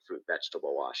natural fruit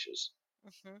vegetable washes.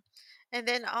 Hmm. And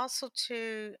then also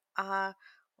to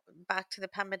back to the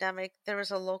pandemic, there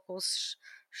was a local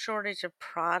shortage of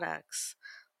products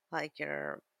like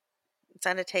your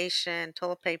sanitation,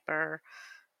 toilet paper,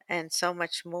 and so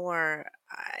much more.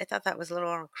 I thought that was a little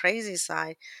on the crazy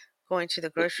side, going to the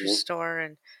grocery Hmm. store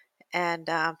and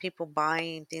people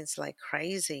buying things like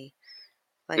crazy,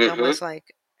 like Hmm. almost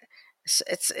like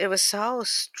it was so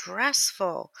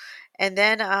stressful. And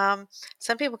then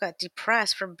some people got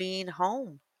depressed from being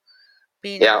home,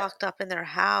 being Yeah. locked up in their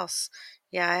house.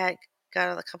 Yeah, I had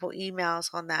got a couple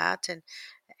emails on that,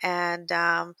 and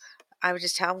I would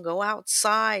just tell them go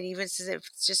outside, even if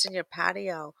it's just in your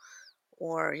patio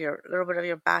or your little bit of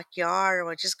your backyard,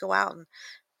 or just go out and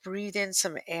breathe in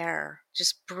some air.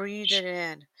 Just breathe it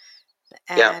in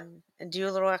Yeah. and do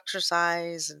a little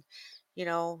exercise and you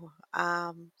know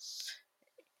um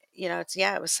it's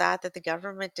yeah, it was sad that the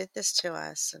government did this to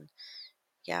us. And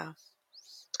yeah,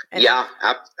 and then Yeah.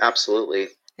 Absolutely.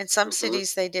 in some Hmm.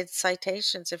 cities they did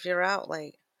citations if you're out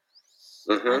late.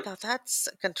 I Hmm. thought that's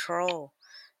control.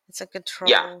 It's a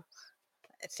Yeah. control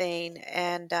thing.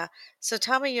 And so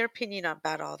tell me your opinion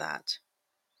about all that.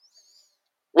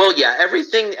 Well, yeah.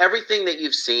 Everything that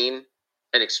you've seen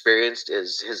and experienced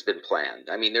is has been planned.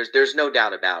 I mean, there's no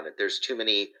doubt about it. There's too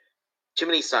many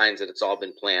signs that it's all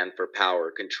been planned for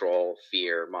power, control,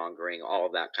 fear, mongering, all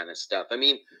of that kind of stuff. I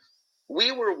mean,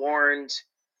 we were warned.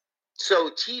 So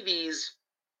TVs,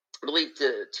 I believe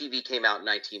the TV came out in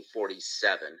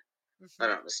 1947, if I'm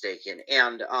Hmm. not mistaken.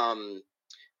 And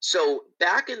so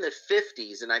back in the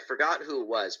 50s, and I forgot who it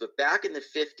was, but back in the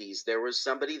 50s, there was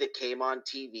somebody that came on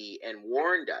TV and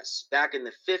warned us back in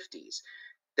the 50s,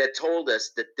 that told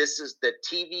us that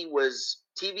TV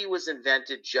was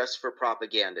invented just for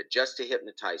propaganda, just to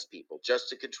hypnotize people, just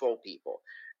to control people.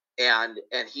 And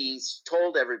he's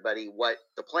told everybody what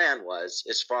the plan was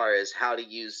as far as how to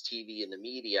use TV and the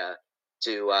media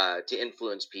to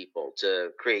influence people,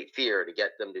 to create fear, to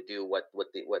get them to do what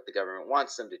the government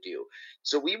wants them to do.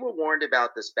 So we were warned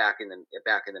about this back in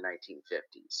the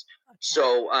 1950s. Okay.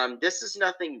 So this is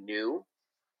nothing new,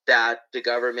 that the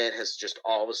government has just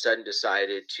all of a sudden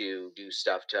decided to do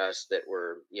stuff to us that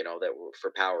were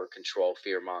for power, control,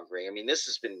 fear mongering. I mean, this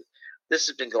has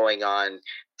been going on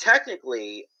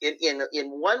technically in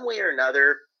one way or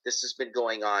another. This has been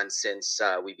going on since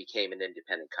we became an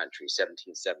independent country,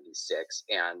 1776,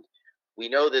 and we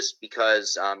know this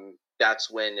because that's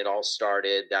when it all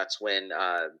started. That's when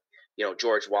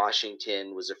George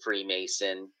Washington was a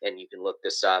Freemason, and you can look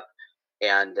this up.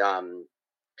 And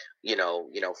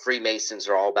Freemasons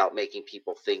are all about making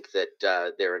people think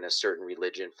that they're in a certain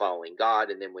religion following God,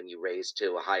 and then when you raise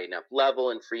to a high enough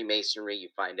level in Freemasonry, you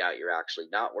find out you're actually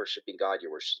not worshiping God,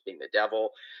 you're worshiping the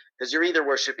devil, because you're either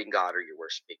worshiping God or you're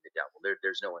worshiping the devil.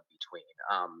 There's no in between.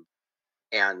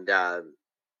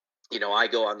 And I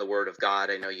go on the Word of God.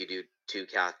 I know you do too,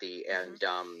 Kathy. Hmm.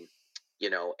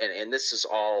 And and this is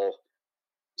all,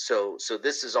 so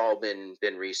this has all been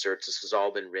researched. This has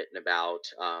all been written about.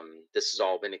 This has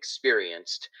all been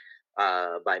experienced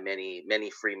by many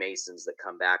Freemasons that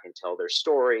come back and tell their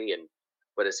story and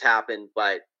what has happened.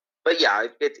 But yeah,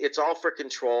 it's all for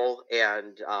control,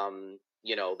 and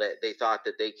that they thought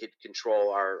that they could control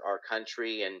our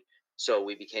country, and so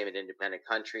we became an independent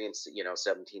country in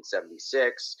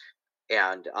 1776,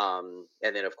 and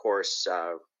then of course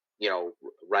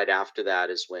right after that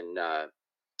is when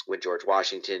George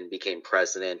Washington became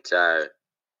president,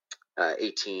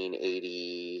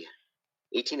 1880,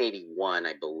 1881,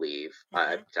 I believe. Hmm.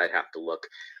 I'd have to look,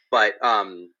 but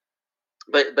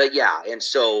yeah, and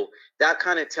so that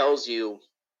kind of tells you,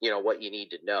 what you need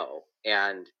to know.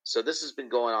 And so this has been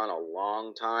going on a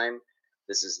long time.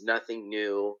 This is nothing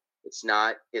new. It's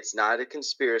not a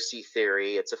conspiracy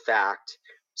theory. It's a fact.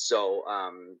 So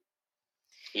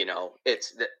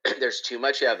there's too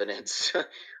much evidence.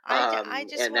 I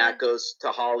just And want that to, goes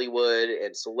to Hollywood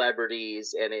and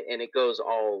celebrities, and it goes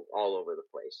all over the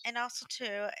place. and also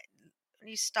too,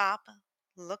 you stop,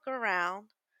 look around,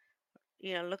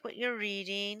 look what you're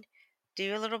reading,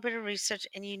 do a little bit of research,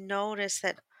 and you notice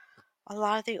that a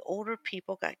lot of the older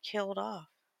people got killed off.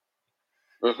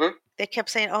 Hmm. They kept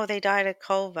saying, "Oh, they died of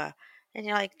COVID," and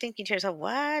you're like thinking to yourself,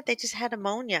 "What? They just had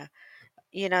pneumonia."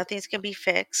 Things can be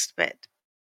fixed, but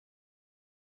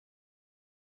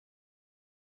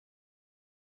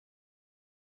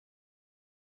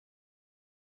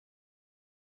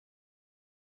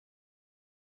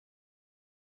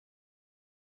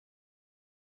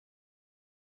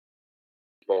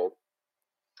People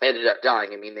ended up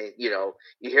dying. I mean, you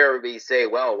hear everybody say,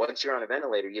 "Well, once you're on a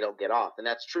ventilator, you don't get off," and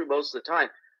that's true most of the time.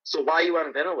 So why are you on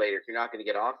a ventilator if you're not going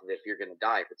to get off of it? If you're going to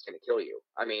die, if it's going to kill you?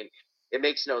 I mean, it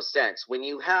makes no sense. When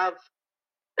you have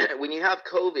when you have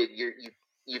COVID,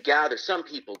 you gather. Some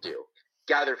people do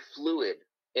gather fluid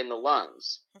in the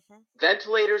lungs. mhm.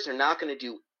 Ventilators are not going to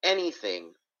do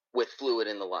anything with fluid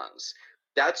in the lungs.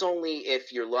 That's only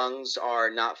if your lungs are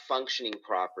not functioning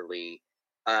properly,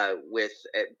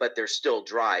 but they're still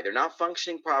dry. They're not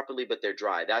functioning properly, but they're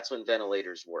dry. That's when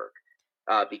ventilators work,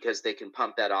 because they can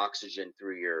pump that oxygen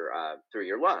through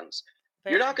your lungs. But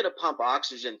You're if not going to pump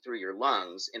oxygen through your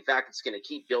lungs. In fact, it's going to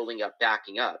keep building up,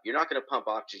 backing up. You're not going to pump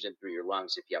oxygen through your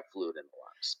lungs if you have fluid in the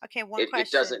lungs. Okay, one It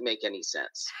question: doesn't make any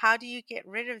sense. how do you get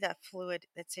rid of that fluid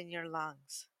that's in your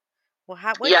lungs? Well,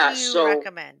 what do Yeah. you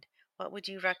recommend? What would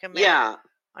you recommend Yeah.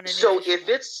 on a So if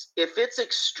nutritional? it's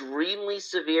extremely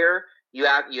severe, you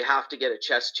have to get a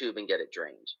chest tube and get it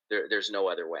drained. There's no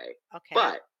other way. Okay.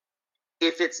 But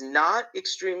if it's not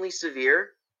extremely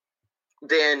severe,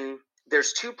 then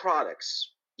there's two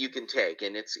products you can take,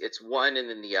 and it's one and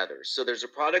then the other. So there's a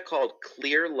product called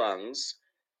Clear Lungs.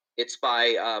 It's by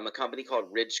a company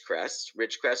called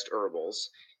Ridgecrest Herbals,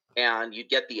 and you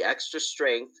get the extra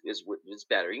strength is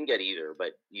better. You can get either,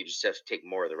 but you just have to take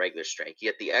more of the regular strength.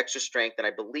 You get the extra strength, and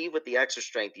I believe with the extra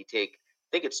strength you take, I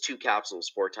think it's 2 capsules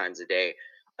 4 times a day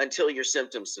until your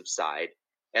symptoms subside,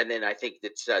 and then I think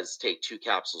it says take 2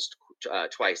 capsules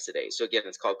twice a day. So again,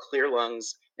 it's called Clear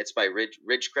Lungs. It's by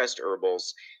Ridgecrest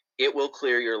Herbals. It will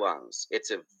clear your lungs.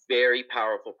 It's a very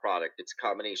powerful product. It's a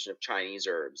combination of Chinese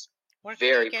herbs, Where can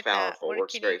you very get that? powerful, Where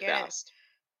works can you very get it? fast.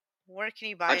 Where can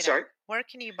you buy I'm it at? sorry. Where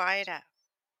can you buy it at?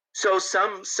 So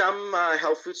some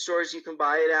health food stores you can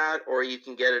buy it at, or you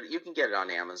can get it. You can get it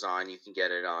on Amazon. You can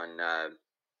get it on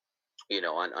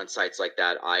on sites like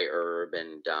that, iHerb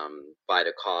and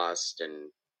Vitacost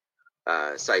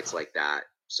and sites like that.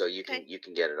 So Okay. you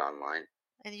can get it online.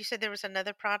 And you said there was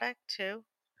another product too?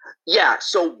 Yeah,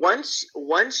 so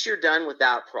once you're done with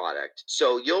that product,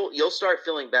 so you'll start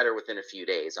feeling better within a few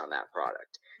days on that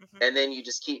product, Hmm. and then you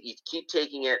keep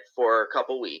taking it for a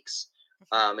couple weeks,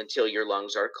 Hmm. until your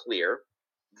lungs are clear.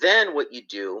 Then what you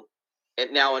do,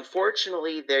 and now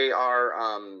unfortunately they are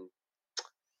on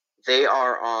they're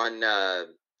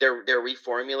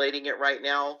reformulating it right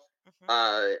now, Hmm.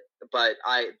 uh, but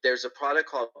I there's a product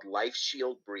called Life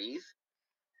Shield Breathe,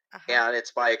 Uh-huh. and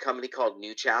it's by a company called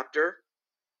New Chapter,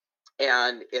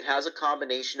 and it has a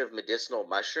combination of medicinal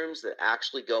mushrooms that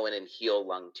actually go in and heal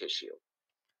lung tissue.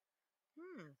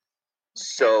 Hmm.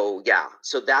 Okay. So yeah,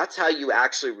 so that's how you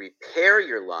actually repair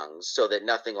your lungs so that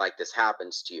nothing like this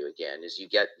happens to you again. Is Mhm. you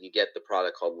get the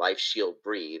product called Life Shield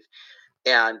Breathe,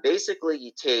 and basically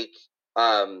you take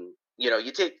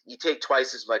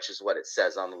twice as much as what it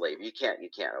says on the label. You can't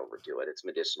overdo it. It's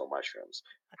medicinal mushrooms,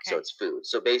 so Okay. it's food.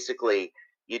 So basically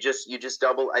you just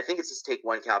double. I think it's just take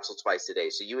one capsule twice a day.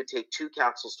 So you would take two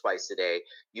capsules twice a day.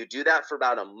 You do that for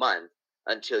about a month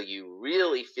until you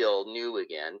really feel new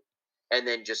again, and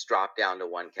then just drop down to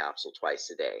one capsule twice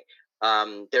a day.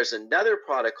 There's another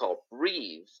product called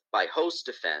Breathe by Host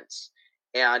Defense,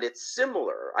 and it's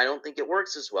similar. I don't think it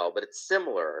works as well, but it's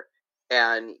similar.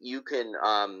 And you can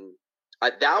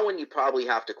that one you probably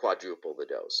have to quadruple the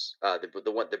dose.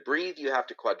 The Breathe you have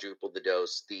to quadruple the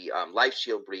dose. The Life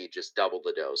Shield Breathe just double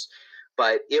the dose,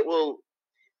 but it will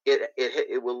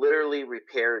literally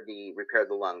repair the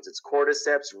lungs. It's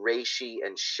cordyceps, reishi,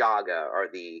 and chaga are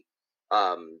the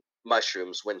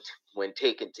mushrooms when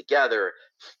taken together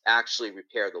actually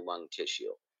repair the lung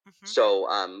tissue. Mhm. So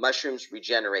mushrooms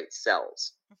regenerate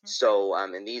cells. Mhm. So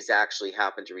and these actually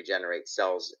happen to regenerate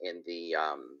cells in the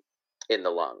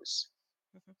lungs.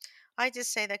 Mhm. I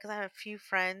just say that because I have a few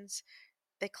friends.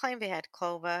 They claim they had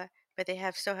clova, but they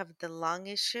have still have the lung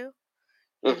issue.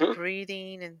 The Hmm.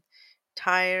 breathing and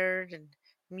tired and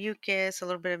mucus, a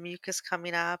little bit of mucus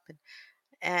coming up,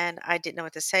 and I didn't know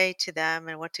what to say to them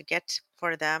and what to get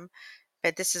for them.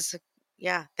 But this is,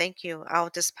 yeah, thank you. I'll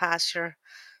just pass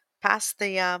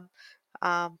the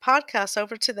podcast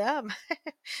over to them.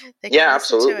 They can Yeah,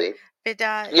 listen to it. absolutely. But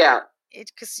Yeah,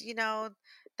 it because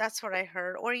that's what I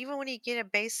heard. Or even when you get a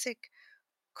basic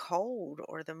cold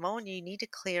or pneumonia, you need to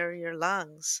clear your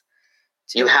lungs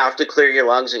you to. have to clear your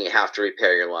lungs and you have to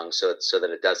repair your lungs so that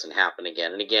it doesn't happen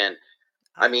again. And again,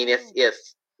 I mean, Oh,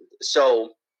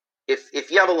 so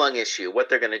if you have a lung issue, what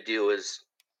they're going to do is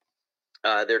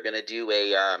they're going to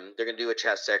do a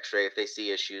chest X-ray. If they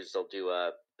see issues, they'll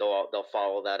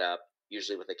follow that up,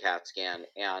 usually with a CAT scan,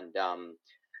 and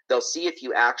they'll see if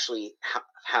you actually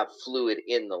have fluid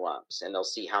in the lungs, and they'll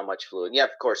see how much fluid. And you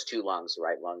have, of course, two lungs, the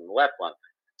right lung and the left lung.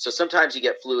 So sometimes you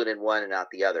get fluid in one and not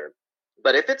the other.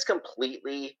 But if it's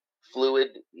completely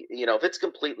fluid, if it's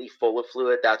completely full of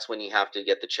fluid, that's when you have to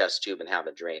get the chest tube and have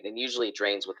it drained. And usually it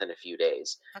drains within a few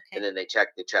days, and okay. then they check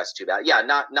the chest tube out. Yeah,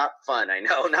 not fun, I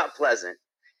know, not pleasant.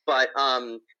 But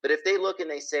if they look and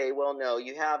they say, well, no,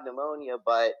 you have pneumonia,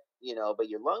 but but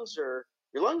your lungs are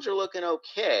looking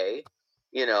okay.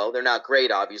 They're not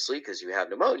great, obviously, because you have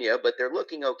pneumonia, but they're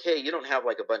looking okay. You don't have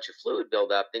like a bunch of fluid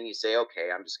buildup. Then you say, okay,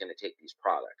 I'm just going to take these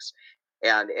products.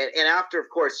 And after, of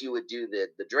course, you would do the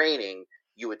draining,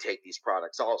 you would take these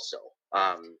products also.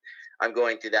 Right. I'm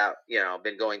going through that.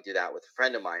 Been going through that with a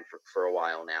friend of mine for a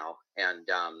while now, and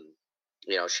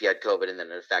she had COVID and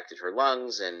then it affected her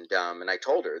lungs, and I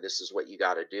told her this is what you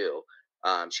got to do.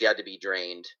 She had to be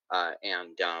drained,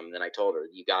 and then I told her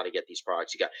you got to get these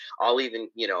products. I'll even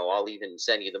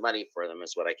send you the money for them.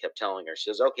 Is what I kept telling her. She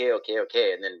says, okay, okay,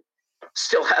 okay, and then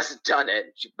still hasn't done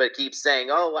it, but keeps saying,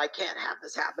 oh, I can't have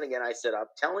this happen again. I said, I'm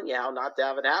telling you how not to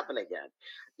have it happen again.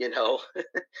 You know.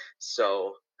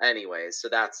 So, anyways, so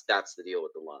that's the deal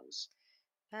with the lungs.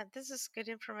 This is good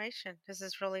information. This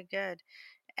is really good.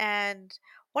 And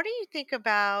what do you think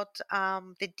about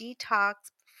the detox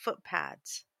foot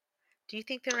pads? Do you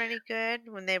think they're any good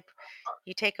when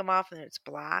you take them off and it's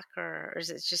black, or is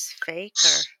it just fake?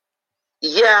 Or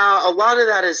Yeah, a lot of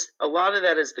that is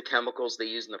the chemicals they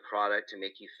use in the product to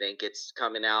make you think it's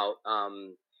coming out.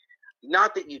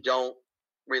 Not that you don't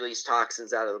release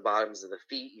toxins out of the bottoms of the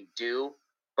feet, you do,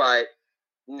 but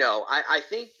no, I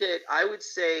think that I would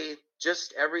say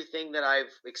just everything that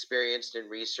I've experienced in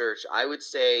research, I would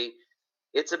say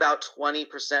it's about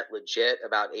 20% legit,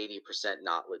 about 80%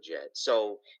 not legit.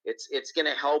 So it's going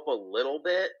to help a little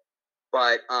bit,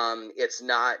 but it's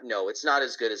not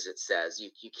as good as it says.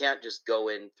 You can't just go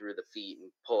in through the feet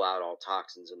and pull out all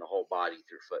toxins in the whole body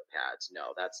through foot pads.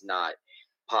 No, that's not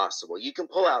possible. You can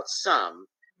pull out some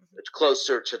Mhm,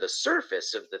 closer to the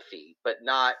surface of the feet, but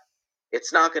not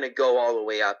it's not going to go all the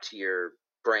way up to your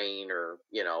brain or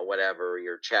mhm, whatever,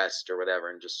 your chest or whatever,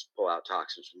 and just pull out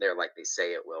toxins from there like they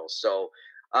say it will. So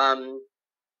um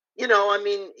I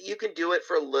mean, you can do it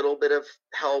for a little bit of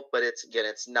help, but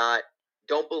it's not.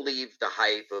 Don't believe the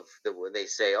hype of the when they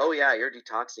say, "Oh yeah, you're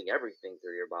detoxing everything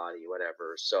through your body,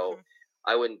 whatever." So mhm,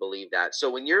 I wouldn't believe that. So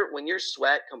when your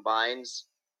sweat combines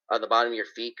on the bottom of your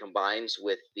feet combines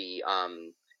with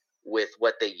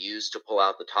what they use to pull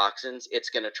out the toxins, it's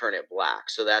going to turn it black.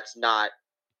 So that's not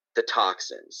the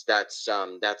toxins. That's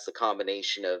the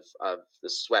combination of the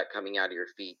sweat coming out of your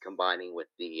feet combining with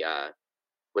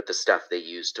the stuff they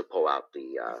use to pull out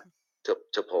mhm.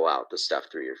 to pull out the stuff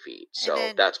through your feet. And So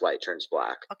then, that's why it turns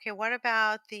black. okay, what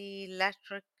about the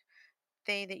electric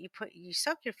thing that you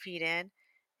soak your feet in,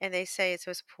 and they say it's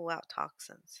supposed to pull out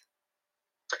toxins?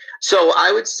 So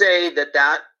I would say that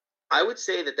that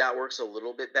works a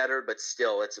little bit better, but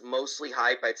still, it's mostly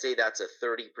hype. I'd say that's a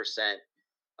 30%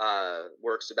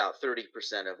 works about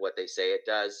 30% of what they say it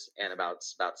does, and Hmm. about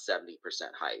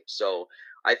 70% hype. So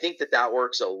I think that that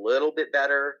works a little bit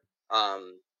better,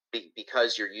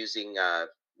 because you're using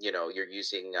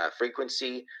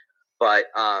frequency, but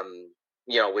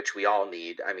which we all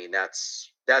need. I mean,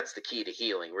 that's the key to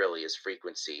healing, really, is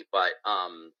frequency. But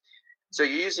so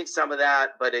you're using some of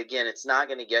that, but again, it's not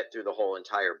going to get through the whole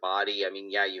entire body. I mean,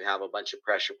 yeah, you have a bunch of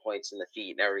pressure points in the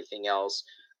feet and everything else,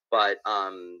 but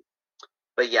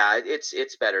yeah,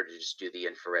 it's better to just do the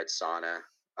infrared sauna.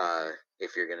 Hmm.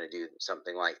 If you're going to do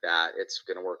something like that, it's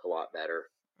going to work a lot better.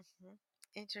 Hmm.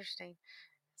 Interesting.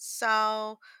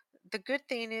 So the good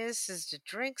thing is to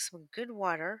drink some good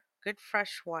water, good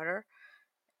fresh water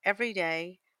every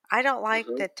day. I don't like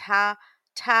Hmm. the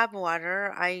tab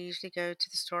water. I usually go to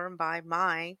the store and buy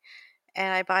mine,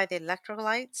 and I buy the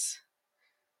electrolytes.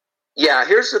 Yeah,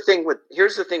 here's the thing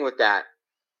with that.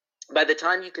 By the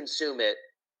time you consume it,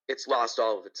 it's lost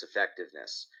all of its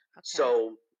effectiveness. Okay.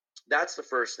 So that's the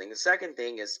first thing. The second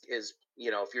thing is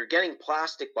if you're getting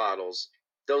plastic bottles,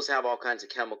 those have all kinds of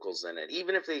chemicals in it.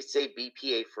 Even if they say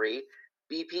BPA free,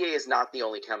 BPA is not the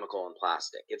only chemical in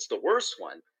plastic. It's the worst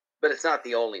one, but it's not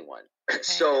the only one. Okay.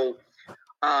 So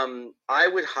I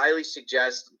would highly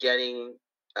suggest getting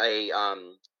a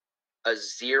a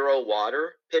zero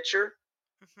water pitcher.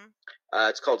 Hmm.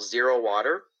 It's called Zero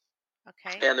Water.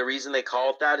 Okay. And the reason they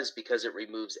call it that is because it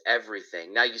removes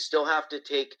everything. Now you still have to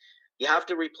you have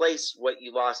to replace what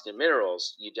you lost in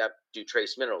minerals. You have to do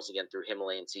trace minerals again through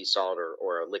Himalayan sea salt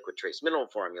or a liquid trace mineral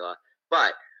formula.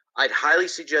 But I'd highly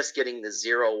suggest getting the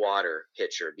zero water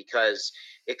pitcher because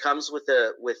it comes with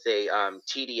a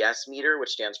TDS meter, which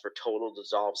stands for total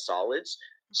dissolved solids.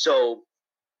 Hmm. So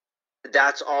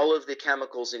that's all of the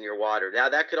chemicals in your water. Now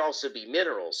that could also be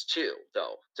minerals too,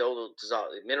 though.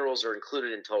 Minerals are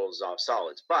included in total dissolved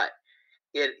solids, but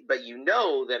you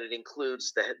know that it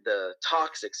includes the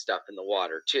toxic stuff in the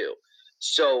water too.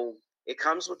 So it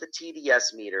comes with a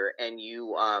TDS meter, and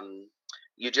you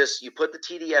put the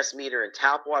TDS meter in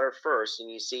tap water first,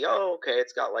 and you see, oh, okay,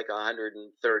 it's got like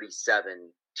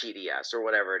 137 TDS or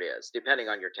whatever it is, depending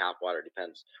on your tap water.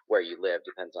 Depends where you live,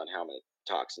 depends on how many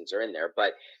toxins are in there.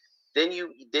 But then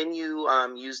you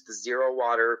use the zero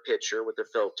water pitcher with the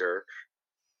filter.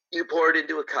 You pour it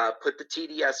into a cup, put the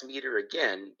TDS meter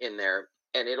again in there,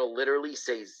 and it'll literally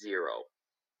say zero.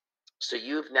 So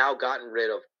you've now gotten rid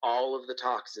of all of the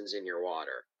toxins in your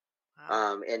water.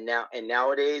 Wow. And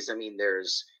nowadays, I mean,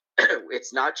 there's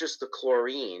it's not just the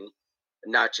chlorine,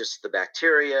 not just the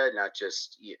bacteria, not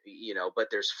just but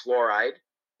there's fluoride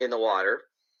in the water,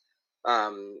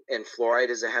 and fluoride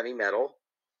is a heavy metal,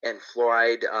 and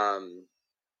fluoride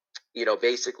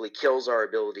basically kills our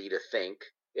ability to think.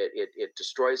 It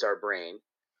destroys our brain,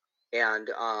 and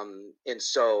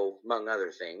so among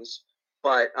other things.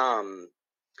 But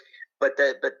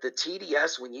the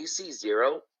TDS, when you see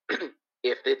zero,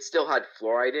 if it still had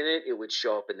fluoride in it, it would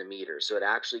show up in the meter. So it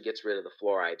actually gets rid of the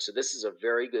fluoride. So this is a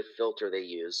very good filter they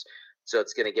use. So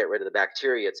it's going to get rid of the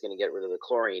bacteria. It's going to get rid of the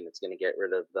chlorine. It's going to get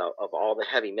rid of all the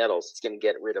heavy metals. It's going to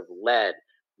get rid of lead,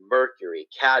 mercury,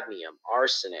 cadmium,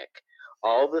 arsenic,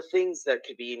 all the things that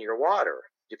could be in your water,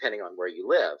 depending on where you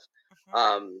live.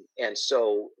 Hmm. And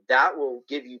so that will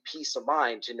give you peace of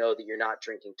mind to know that you're not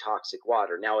drinking toxic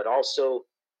water. Now, it also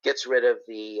gets rid of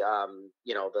the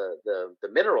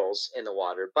minerals in the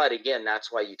water. But again,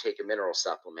 that's why you take a mineral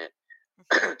supplement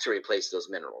Hmm. to replace those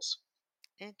minerals.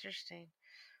 Interesting.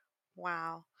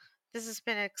 Wow. This has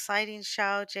been an exciting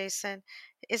show, Jason.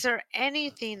 Is there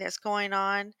anything that's going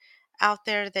on out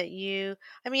there that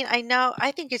I mean,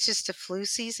 I think it's just the flu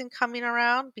season coming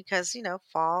around because,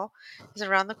 fall is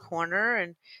around the corner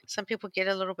and some people get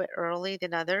a little bit early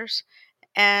than others.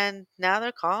 And now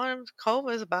they're calling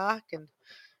COVID's back. And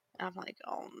I'm like,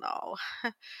 oh no.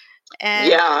 And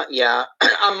Yeah, yeah.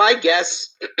 My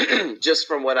guess, just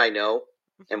from what I know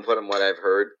mhm. and from what I've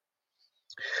heard,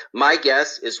 my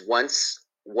guess is once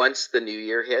the new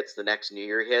year hits, the next new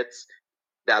year hits,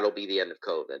 that'll be the end of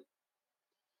COVID.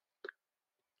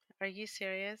 Are you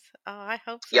serious? Oh, I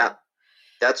hope Yeah, so.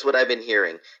 that's what I've been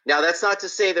hearing. Now, that's not to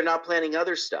say they're not planning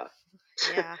other stuff,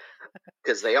 Yeah.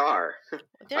 because they are,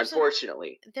 There's a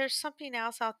unfortunately. there's something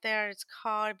else out there. It's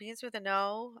called, it begins with an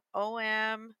O.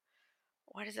 OM.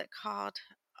 What is it called?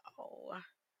 Oh,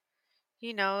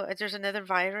 there's another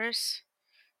virus.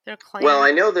 They're Well, claiming.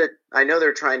 I know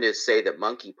they're trying to say that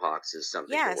monkeypox is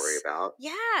something to worry Yes. about.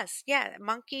 Yes. Yeah.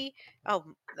 Monkey.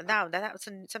 Oh, no, that was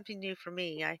something new for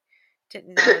me. I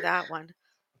didn't know that one.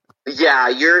 Yeah,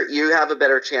 you have a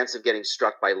better chance of getting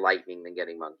struck by lightning than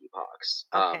getting monkeypox.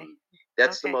 Okay.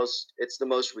 That's the Okay. most it's the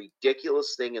most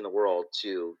ridiculous thing in the world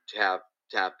to have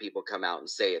people come out and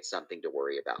say it's something to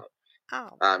worry about.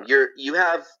 Oh, You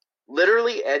have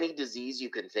literally any disease you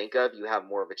can think of, you have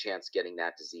more of a chance getting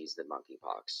that disease than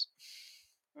monkeypox.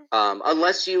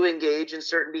 Unless you engage in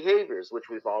certain behaviors, which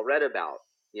we've all read about,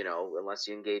 unless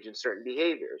you engage in certain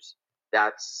behaviors,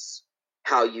 that's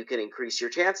how you can increase your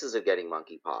chances of getting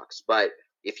monkeypox. But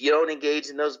if you don't engage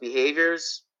in those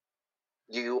behaviors,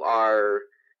 you are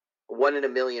one in a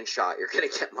million shot you're going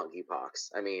to get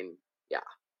monkeypox. I mean, yeah.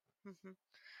 hmm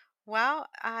well,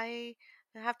 I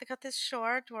have to cut this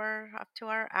short. We're up to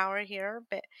our hour here,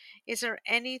 but is there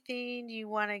anything you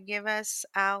want to give us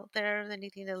out there?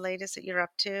 Anything the latest that you're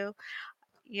up to?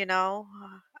 You know,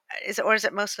 is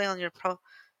it mostly on your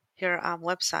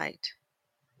website?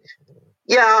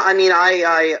 Yeah, I mean,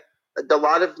 I a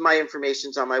lot of my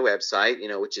information's on my website,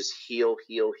 which is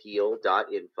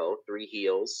heal.info, three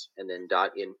heals and then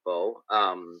 .info.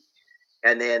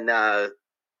 And then I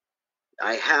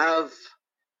have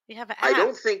You have an I app.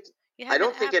 don't think You I have an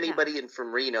don't think app now. anybody in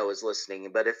from Reno is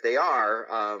listening, but if they are,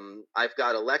 I've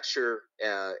got a lecture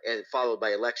and followed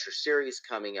by a lecture series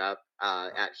coming up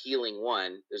at Healing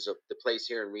One. There's the place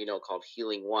here in Reno called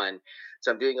Healing One,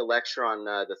 so I'm doing a lecture on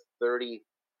the 31st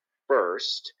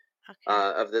Okay.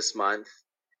 of this month,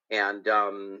 and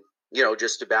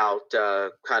just about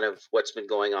kind of what's been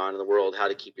going on in the world, how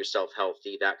to keep yourself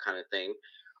healthy, that kind of thing.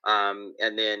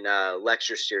 And then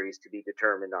lecture series to be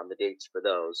determined on the dates for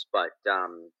those.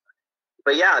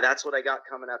 But yeah, that's what I got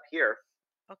coming up here.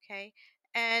 Okay.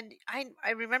 And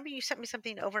I remember you sent me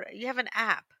something over. You have an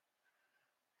app.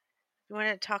 You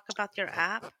want to talk about your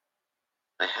app?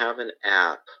 I have an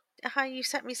app. How you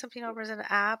sent me something over as an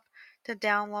app to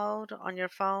download on your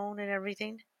phone and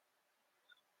everything?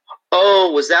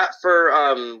 Oh, was that for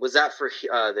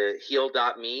the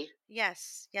heal.me?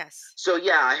 Yes, yes.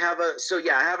 I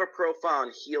have a profile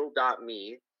on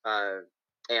heal.me.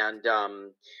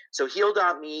 And So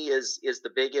heal.me is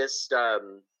the biggest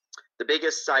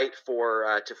site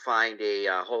for to find a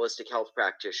holistic health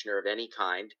practitioner of any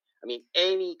kind. I mean,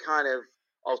 any kind of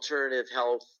alternative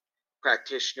health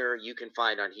practitioner you can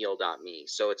find on heal.me.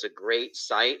 So it's a great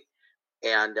site,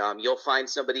 and you'll find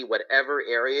somebody whatever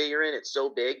area you're in. It's so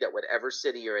big that whatever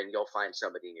city you're in, you'll find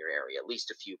somebody in your area, at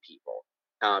least a few people.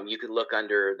 You can look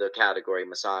under the category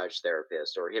massage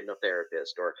therapist or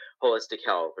hypnotherapist or holistic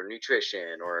health or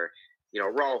nutrition or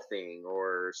rolfing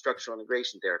or structural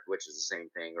integration therapy, which is the same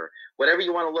thing, or whatever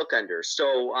you want to look under.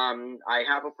 So I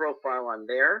have a profile on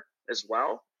there as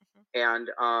well, Mhm, and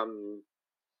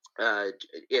uh,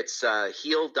 it's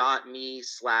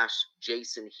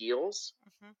heal.me/Jason Heals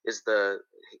mhm, is the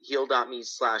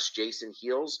heal.me/Jason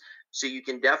Heals. So you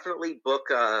can definitely book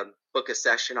a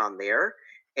session on there.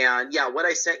 And yeah, what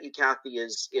I sent you, Kathy,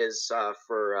 is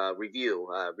for review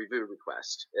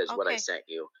request is what I okay, sent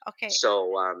you. okay.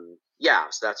 So yeah,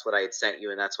 so that's what I had sent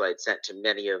you, and that's what I had sent to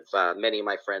many of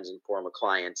my friends and former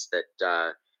clients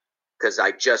that because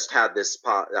I just had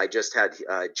I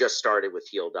just started with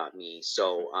heal.me. Mhm,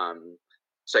 So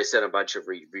I sent a bunch of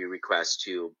review requests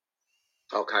to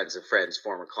all kinds of friends,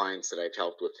 former clients that I've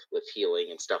helped with healing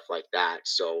and stuff like that.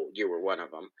 So you were one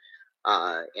of them.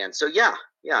 And so yeah,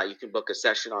 you can book a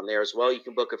session on there as well. You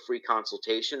can book a free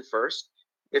consultation first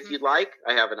if mhm, you'd like.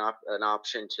 I have an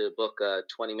option to book a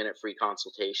 20-minute free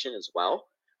consultation as well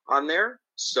on there.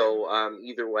 mhm. So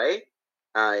either way,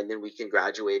 and then we can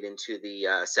graduate into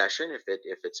the session if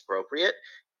it's appropriate.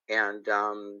 And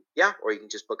yeah, or you can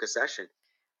just book a session.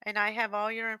 And I have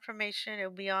all your information.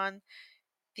 It'll be on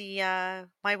the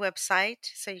my website,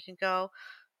 so you can go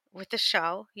with the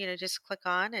show. Just click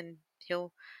on, and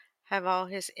he'll have all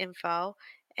his info.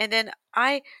 And then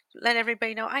I let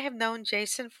everybody know I have known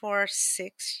Jason for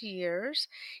 6 years.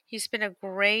 He's been a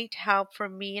great help for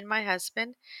me and my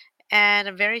husband, and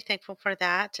I'm very thankful for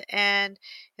that. And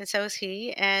so is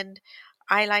he. And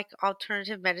I like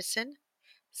alternative medicine.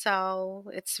 So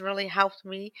it's really helped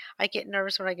me. I get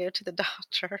nervous when I go to the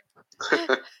doctor. I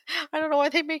don't know why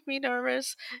they make me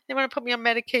nervous. They want to put me on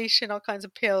medication, all kinds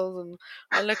of pills, and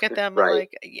I look at them and Right,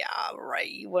 like, yeah, right.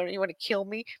 You want to kill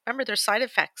me? Remember, there's side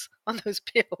effects on those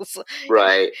pills.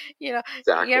 right, you know,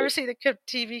 you ever exactly. see the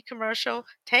TV commercial?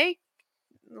 Take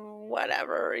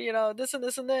whatever, this and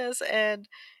this and this, and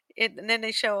then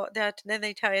they show that, and then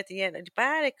they tell you at the end,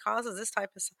 but it causes this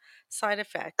type of side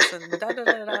effects, and da da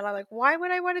da da. And I'm like, why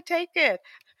would I want to take it?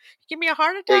 Give me a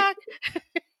heart It, attack?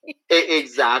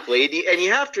 Exactly, and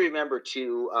you have to remember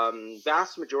too.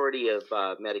 Vast majority of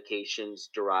medications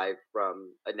derive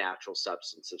from a natural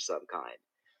substance of some kind,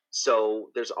 so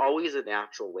there's always a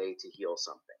natural way to heal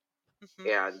something,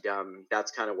 Mhm. and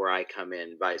that's kind of where I come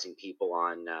in, advising people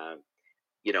on.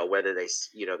 Whether they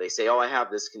say, oh, I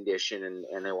have this condition,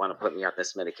 and they want to put me on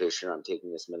this medication, I'm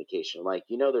taking this medication. I'm like,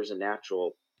 there's a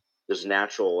natural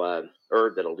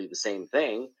herb that'll do the same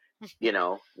thing.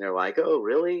 And they're like, oh,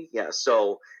 really? Yeah.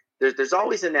 So there's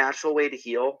always a natural way to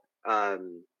heal.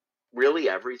 Really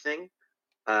everything.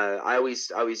 I always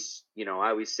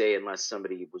say, unless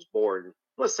somebody was born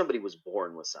with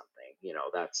something,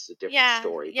 that's a different Yeah,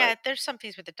 story. But yeah, there's some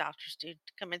things with the doctors do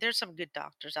come in. There's some good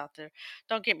doctors out there.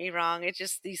 Don't get me wrong. It's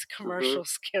just these mhm, commercials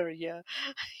scare you.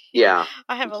 yeah,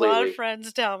 I have a lot of completely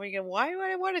friends tell me, why would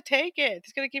I want to take it?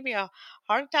 It's going to give me a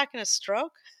heart attack and a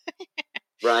stroke.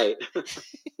 right.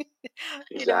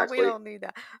 We Exactly. don't need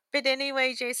that. But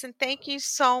anyway, Jason, thank you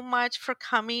so much for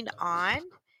coming on.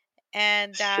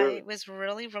 And Sure. it was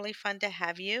really, really fun to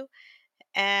have you.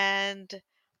 And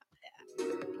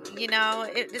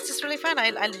it's just really fun. I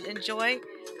enjoy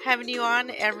having you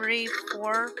on every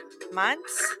 4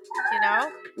 months, you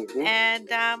know. Hmm. And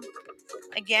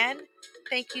again,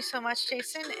 thank you so much,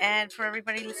 Jason. And for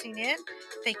everybody listening in,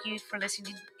 thank you for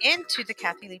listening in to the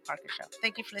Kathy Lee Parker Show.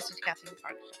 Thank you for listening to Kathy Lee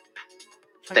Parker Show.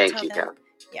 Thank Until you, then, Kat.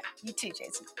 yeah, you too,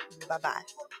 Jason. Bye bye.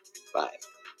 Bye.